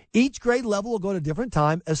 Each grade level will go at a different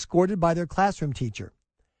time, escorted by their classroom teacher.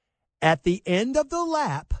 At the end of the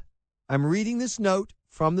lap, I'm reading this note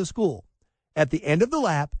from the school. At the end of the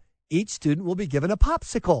lap, each student will be given a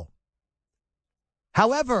popsicle.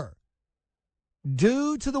 However,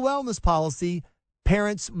 due to the wellness policy,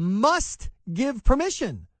 parents must give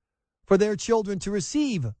permission for their children to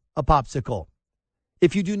receive a popsicle.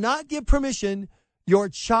 If you do not give permission, your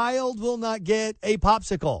child will not get a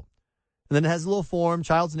popsicle. And then it has a little form,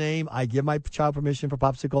 child's name. I give my child permission for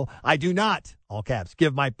popsicle. I do not, all caps,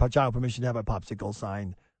 give my child permission to have a popsicle,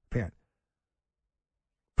 signed parent.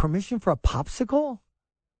 Permission for a popsicle?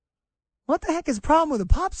 What the heck is the problem with a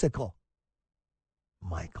popsicle?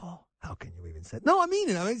 Michael, how can you even say it? No, I mean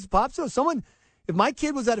it. I mean, it's a popsicle. If my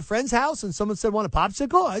kid was at a friend's house and someone said, want a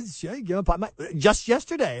popsicle? I'd give him a pop. Just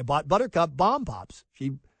yesterday, I bought Buttercup Bomb Pops.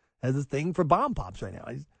 She has a thing for Bomb Pops right now.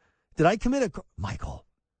 Did I commit a... Michael,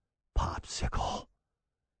 popsicle.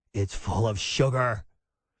 It's full of sugar.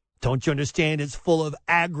 Don't you understand? It's full of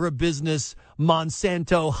agribusiness,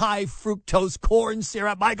 Monsanto, high fructose corn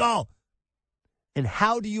syrup, Michael. And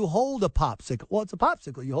how do you hold a popsicle? Well, it's a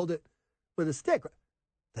popsicle. You hold it with a stick.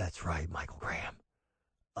 That's right, Michael Graham.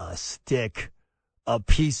 A stick, a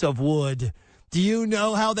piece of wood. Do you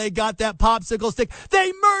know how they got that popsicle stick?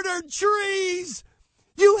 They murdered trees.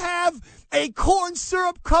 You have a corn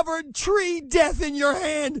syrup covered tree death in your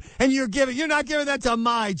hand, and you're not giving that to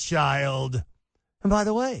my child. And by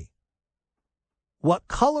the way, what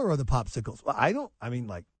color are the popsicles? Well, I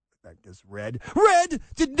guess red. Red!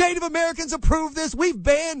 Did Native Americans approve this? We've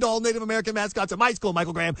banned all Native American mascots at my school,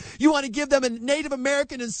 Michael Graham. You want to give them a Native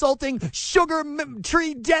American insulting sugar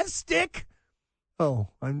tree death stick? Oh,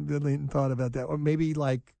 I really hadn't thought about that. Or maybe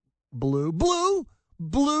like blue.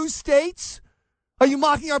 Blue states? Are you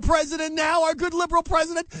mocking our president now, our good liberal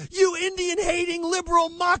president? You Indian-hating, liberal,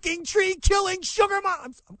 mocking, tree-killing, sugar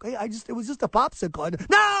okay, it was just a popsicle.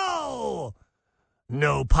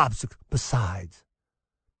 No popsicle. Besides,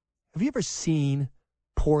 have you ever seen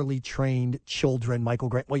poorly trained children, Michael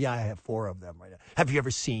Grant? Well, yeah, I have 4 of them right now. Have you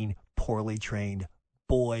ever seen poorly trained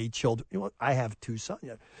boy children? You know, I have 2 sons.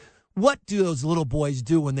 What do those little boys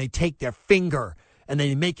do when they take their finger and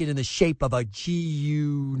they make it in the shape of a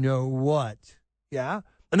you-know-what? Yeah?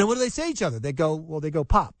 And then what do they say to each other? They go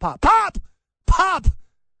pop, pop, pop, pop!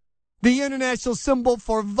 The international symbol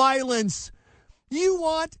for violence. You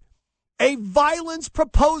want a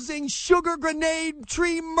violence-proposing, sugar grenade,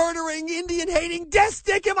 tree-murdering, Indian-hating death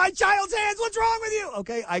stick in my child's hands? What's wrong with you?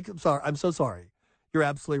 Okay, I'm sorry. I'm so sorry. You're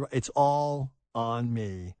absolutely right. It's all on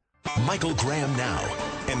me. Michael Graham now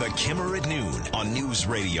and the Kimmer at Noon on News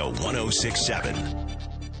Radio 1067.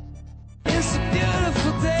 It's a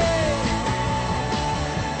beautiful day.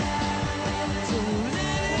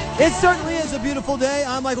 It certainly is a beautiful day.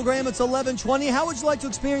 I'm Michael Graham. It's 11:20. How would you like to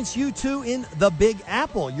experience U2 in the Big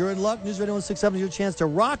Apple? You're in luck. News Radio 1067 is your chance to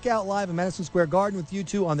rock out live in Madison Square Garden with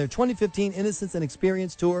U2 on their 2015 Innocence and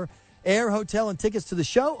Experience Tour. Air, hotel, and tickets to the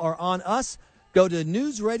show are on us. Go to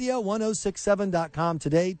newsradio1067.com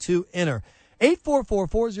today to enter.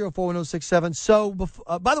 844-404-1067. So,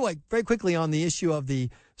 by the way, very quickly on the issue of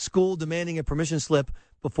the school demanding a permission slip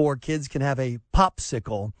before kids can have a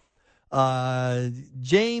popsicle.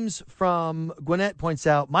 James from Gwinnett points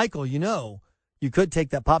out, Michael, you could take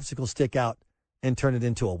that popsicle stick out and turn it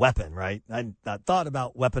into a weapon, right? I thought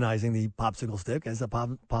about weaponizing the popsicle stick as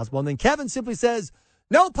possible. And then Kevin simply says,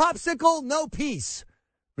 no popsicle, no peace.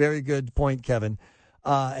 Very good point, Kevin.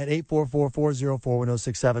 At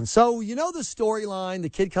 844-404-1067. So, you know the storyline. The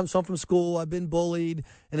kid comes home from school. I've been bullied.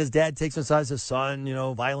 And his dad takes him aside and says, son,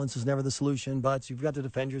 violence is never the solution, but you've got to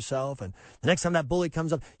defend yourself. And the next time that bully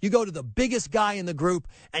comes up, you go to the biggest guy in the group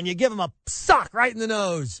and you give him a sock right in the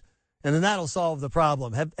nose. And then that'll solve the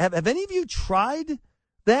problem. Have any of you tried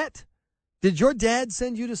that? Did your dad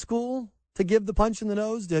send you to school to give the punch in the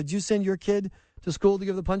nose? Did you send your kid to school to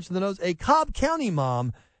give the punch in the nose? A Cobb County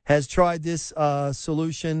mom has tried this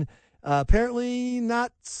solution. Apparently,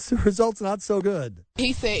 results not so good.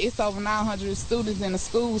 He said it's over 900 students in the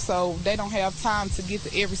school, so they don't have time to get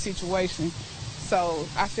to every situation. So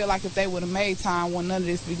I feel like if they would have made time, wouldn't none of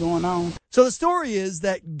this be going on. So the story is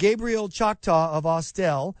that Gabrielle Choctaw of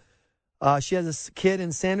Austell, she has a kid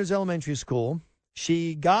in Sanders Elementary School.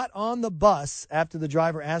 She got on the bus after the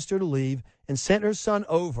driver asked her to leave and sent her son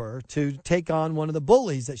over to take on one of the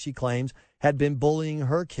bullies that she claims had been bullying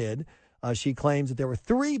her kid. She claims that there were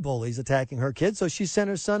 3 bullies attacking her kid, so she sent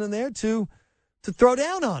her son in there to throw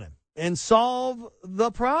down on him and solve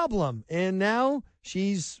the problem. And now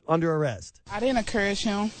she's under arrest. I didn't encourage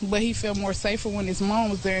him, but he felt more safer when his mom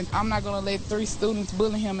was there. I'm not going to let 3 students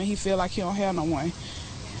bully him and he feel like he don't have no one.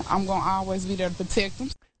 I'm going to always be there to protect him.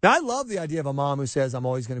 Now, I love the idea of a mom who says, I'm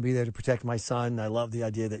always going to be there to protect my son. I love the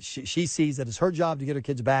idea that she sees that it's her job to get her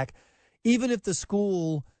kids back, even if the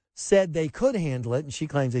school said they could handle it. And she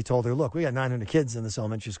claims they told her, look, we got 900 kids in this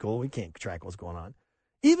elementary school. We can't track what's going on.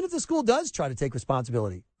 Even if the school does try to take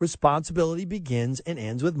responsibility begins and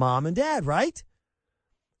ends with mom and dad, right?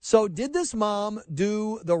 So did this mom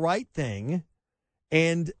do the right thing?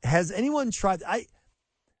 And has anyone tried?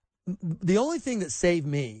 The only thing that saved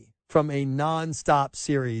me from a nonstop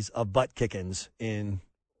series of butt kickings in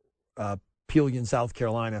Peoria, South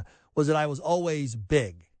Carolina, was that I was always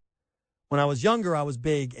big. When I was younger, I was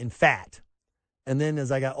big and fat. And then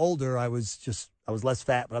as I got older, I was less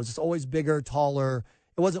fat, but I was just always bigger, taller.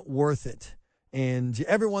 It wasn't worth it. And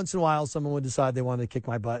every once in a while, someone would decide they wanted to kick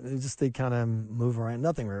my butt. And they kind of move around.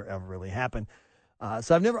 Nothing ever really happened.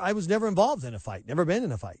 So I was never involved in a fight, never been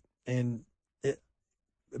in a fight. And it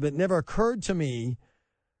never occurred to me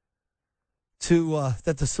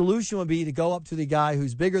that the solution would be to go up to the guy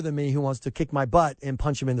who's bigger than me who wants to kick my butt and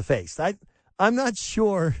punch him in the face. I'm not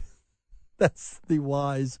sure that's the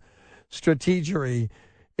wise strategery.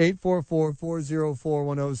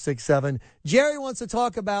 844-404-1067. Jerry wants to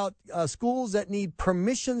talk about schools that need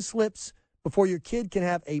permission slips before your kid can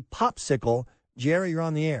have a popsicle. Jerry, you're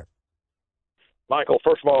on the air. Michael,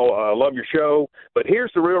 first of all, I love your show, but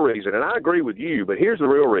here's the real reason, and I agree with you, but here's the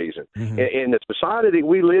real reason. Mm-hmm. In the society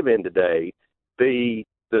we live in today, the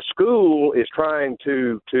school is trying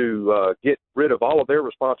to get rid of all of their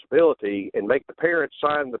responsibility and make the parents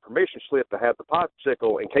sign the permission slip to have the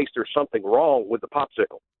popsicle in case there's something wrong with the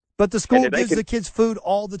popsicle. But the school gives the kids food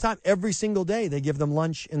all the time, every single day. They give them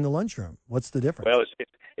lunch in the lunchroom. What's the difference? Well,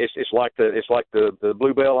 it's like the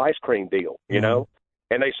Bluebell ice cream deal, you know.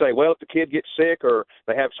 And they say, well, if the kid gets sick or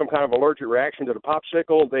they have some kind of allergic reaction to the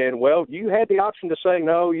popsicle, then, well, you had the option to say,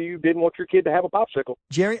 no, you didn't want your kid to have a popsicle.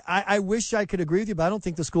 Jerry, I wish I could agree with you, but I don't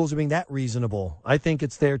think the schools are being that reasonable. I think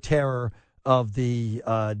it's their terror of the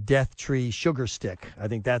death tree sugar stick. I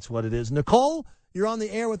think that's what it is. Nicole, you're on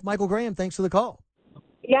the air with Michael Graham. Thanks for the call.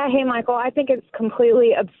 Yeah, hey, Michael, I think it's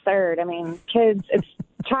completely absurd. I mean, kids, it's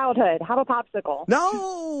childhood. Have a popsicle.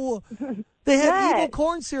 No! They have evil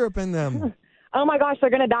corn syrup in them. Oh, my gosh, they're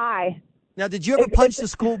going to die. Now, did you ever punch the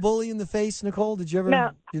school bully in the face, Nicole? Did you ever?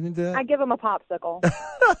 No, you didn't do that? I give them a popsicle.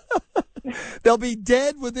 They'll be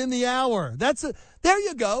dead within the hour. There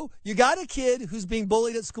you go. You got a kid who's being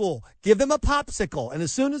bullied at school. Give them a popsicle. And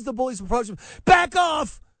as soon as the bullies approach him, back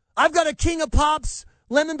off! I've got a King of Pops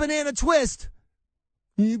lemon banana twist.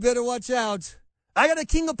 You better watch out. I got a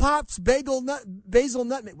King of Pops basil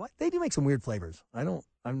nutmeg. What? They do make some weird flavors. I'm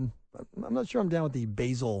not sure I'm down with the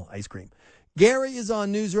basil ice cream. Gary is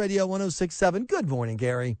on News Radio 106.7. Good morning,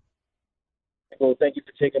 Gary. Well, thank you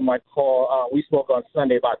for taking my call. We spoke on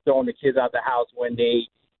Sunday about throwing the kids out the house when they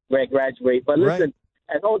graduate. But listen,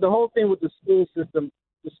 the whole thing with the school system,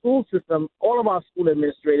 all of our school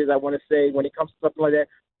administrators, I want to say, when it comes to something like that,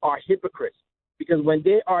 are hypocrites. Because when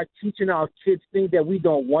they are teaching our kids things that we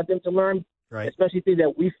don't want them to learn, especially things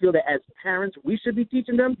that we feel that as parents we should be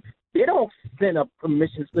teaching them, they don't send a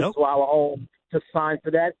permission slip to our home to sign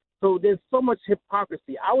for that. So there's so much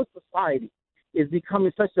hypocrisy. Our society is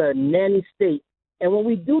becoming such a nanny state. And when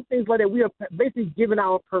we do things like that, we are basically giving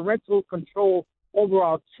our parental control over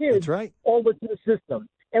our kids over to the system.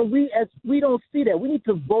 And we don't see that. We need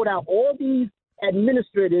to vote out all these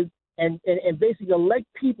administrators and basically elect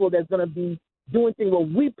people that's going to be doing things what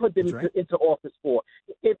we put them into office for.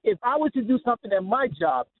 If I was to do something at my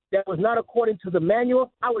job that was not according to the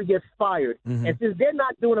manual, I would get fired. Mm-hmm. And since they're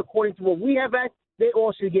not doing according to what we have asked, they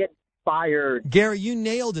all should get fired. Gary, you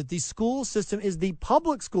nailed it. The school system is the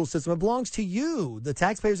public school system. It belongs to you, the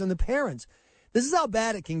taxpayers and the parents. This is how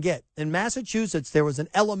bad it can get. In Massachusetts, there was an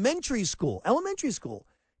elementary school,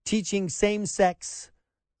 teaching same-sex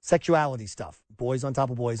sexuality stuff. Boys on top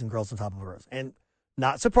of boys and girls on top of girls. And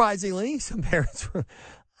not surprisingly, some parents were,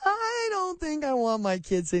 I don't think I want my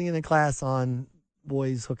kid sitting in a class on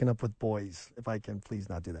boys hooking up with boys, if I can please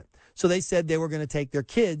not do that. So they said they were going to take their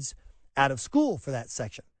kids out of school for that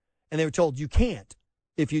section. And they were told, you can't.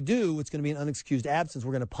 If you do, it's going to be an unexcused absence.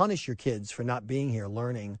 We're going to punish your kids for not being here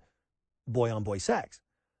learning boy-on-boy sex.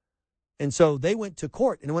 And so they went to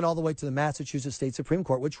court, and it went all the way to the Massachusetts State Supreme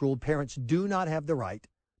Court, which ruled parents do not have the right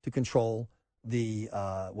to control the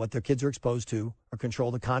what their kids are exposed to or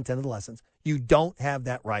control the content of the lessons. You don't have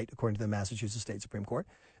that right, according to the Massachusetts State Supreme Court.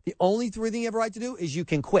 The only thing you have a right to do is you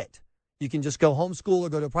can quit. You can just go homeschool or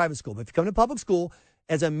go to a private school. But if you come to public school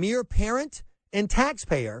as a mere parent and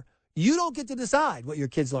taxpayer, you don't get to decide what your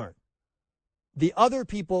kids learn. The other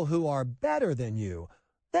people who are better than you,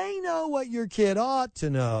 they know what your kid ought to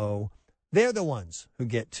know. They're the ones who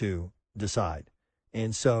get to decide.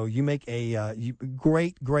 And so you make a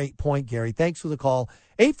great point, Gary. Thanks for the call.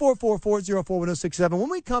 844-404-1067. When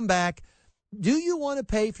we come back, do you want to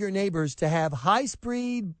pay for your neighbors to have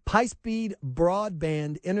high-speed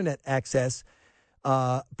broadband internet access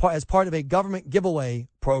as part of a government giveaway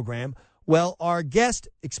program? Well, our guest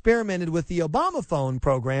experimented with the Obama phone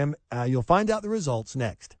program. You'll find out the results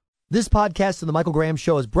next. This podcast of The Michael Graham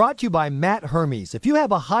Show is brought to you by Matt Hermes. If you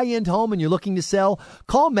have a high-end home and you're looking to sell,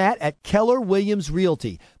 call Matt at Keller Williams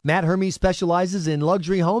Realty. Matt Hermes specializes in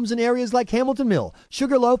luxury homes in areas like Hamilton Mill,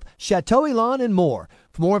 Sugarloaf, Chateau Elan, and more.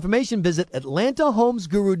 For more information, visit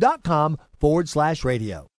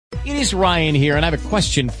AtlantaHomesGuru.com/radio. It is Ryan here, and I have a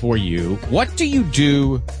question for you. What do you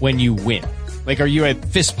do when you win? Like, are you a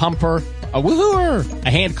fist pumper, a woohooer, a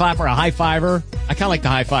hand clapper, a high fiver? I kind of like the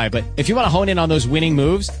high five, but if you want to hone in on those winning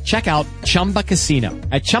moves, check out Chumba Casino.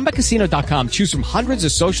 At ChumbaCasino.com, choose from hundreds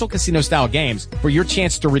of social casino-style games for your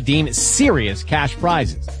chance to redeem serious cash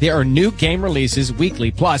prizes. There are new game releases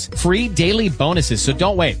weekly, plus free daily bonuses, so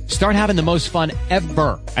don't wait. Start having the most fun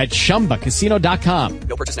ever at ChumbaCasino.com.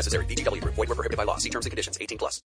 No purchase necessary. VGW Group. Void where prohibited by law. See terms and conditions. 18+.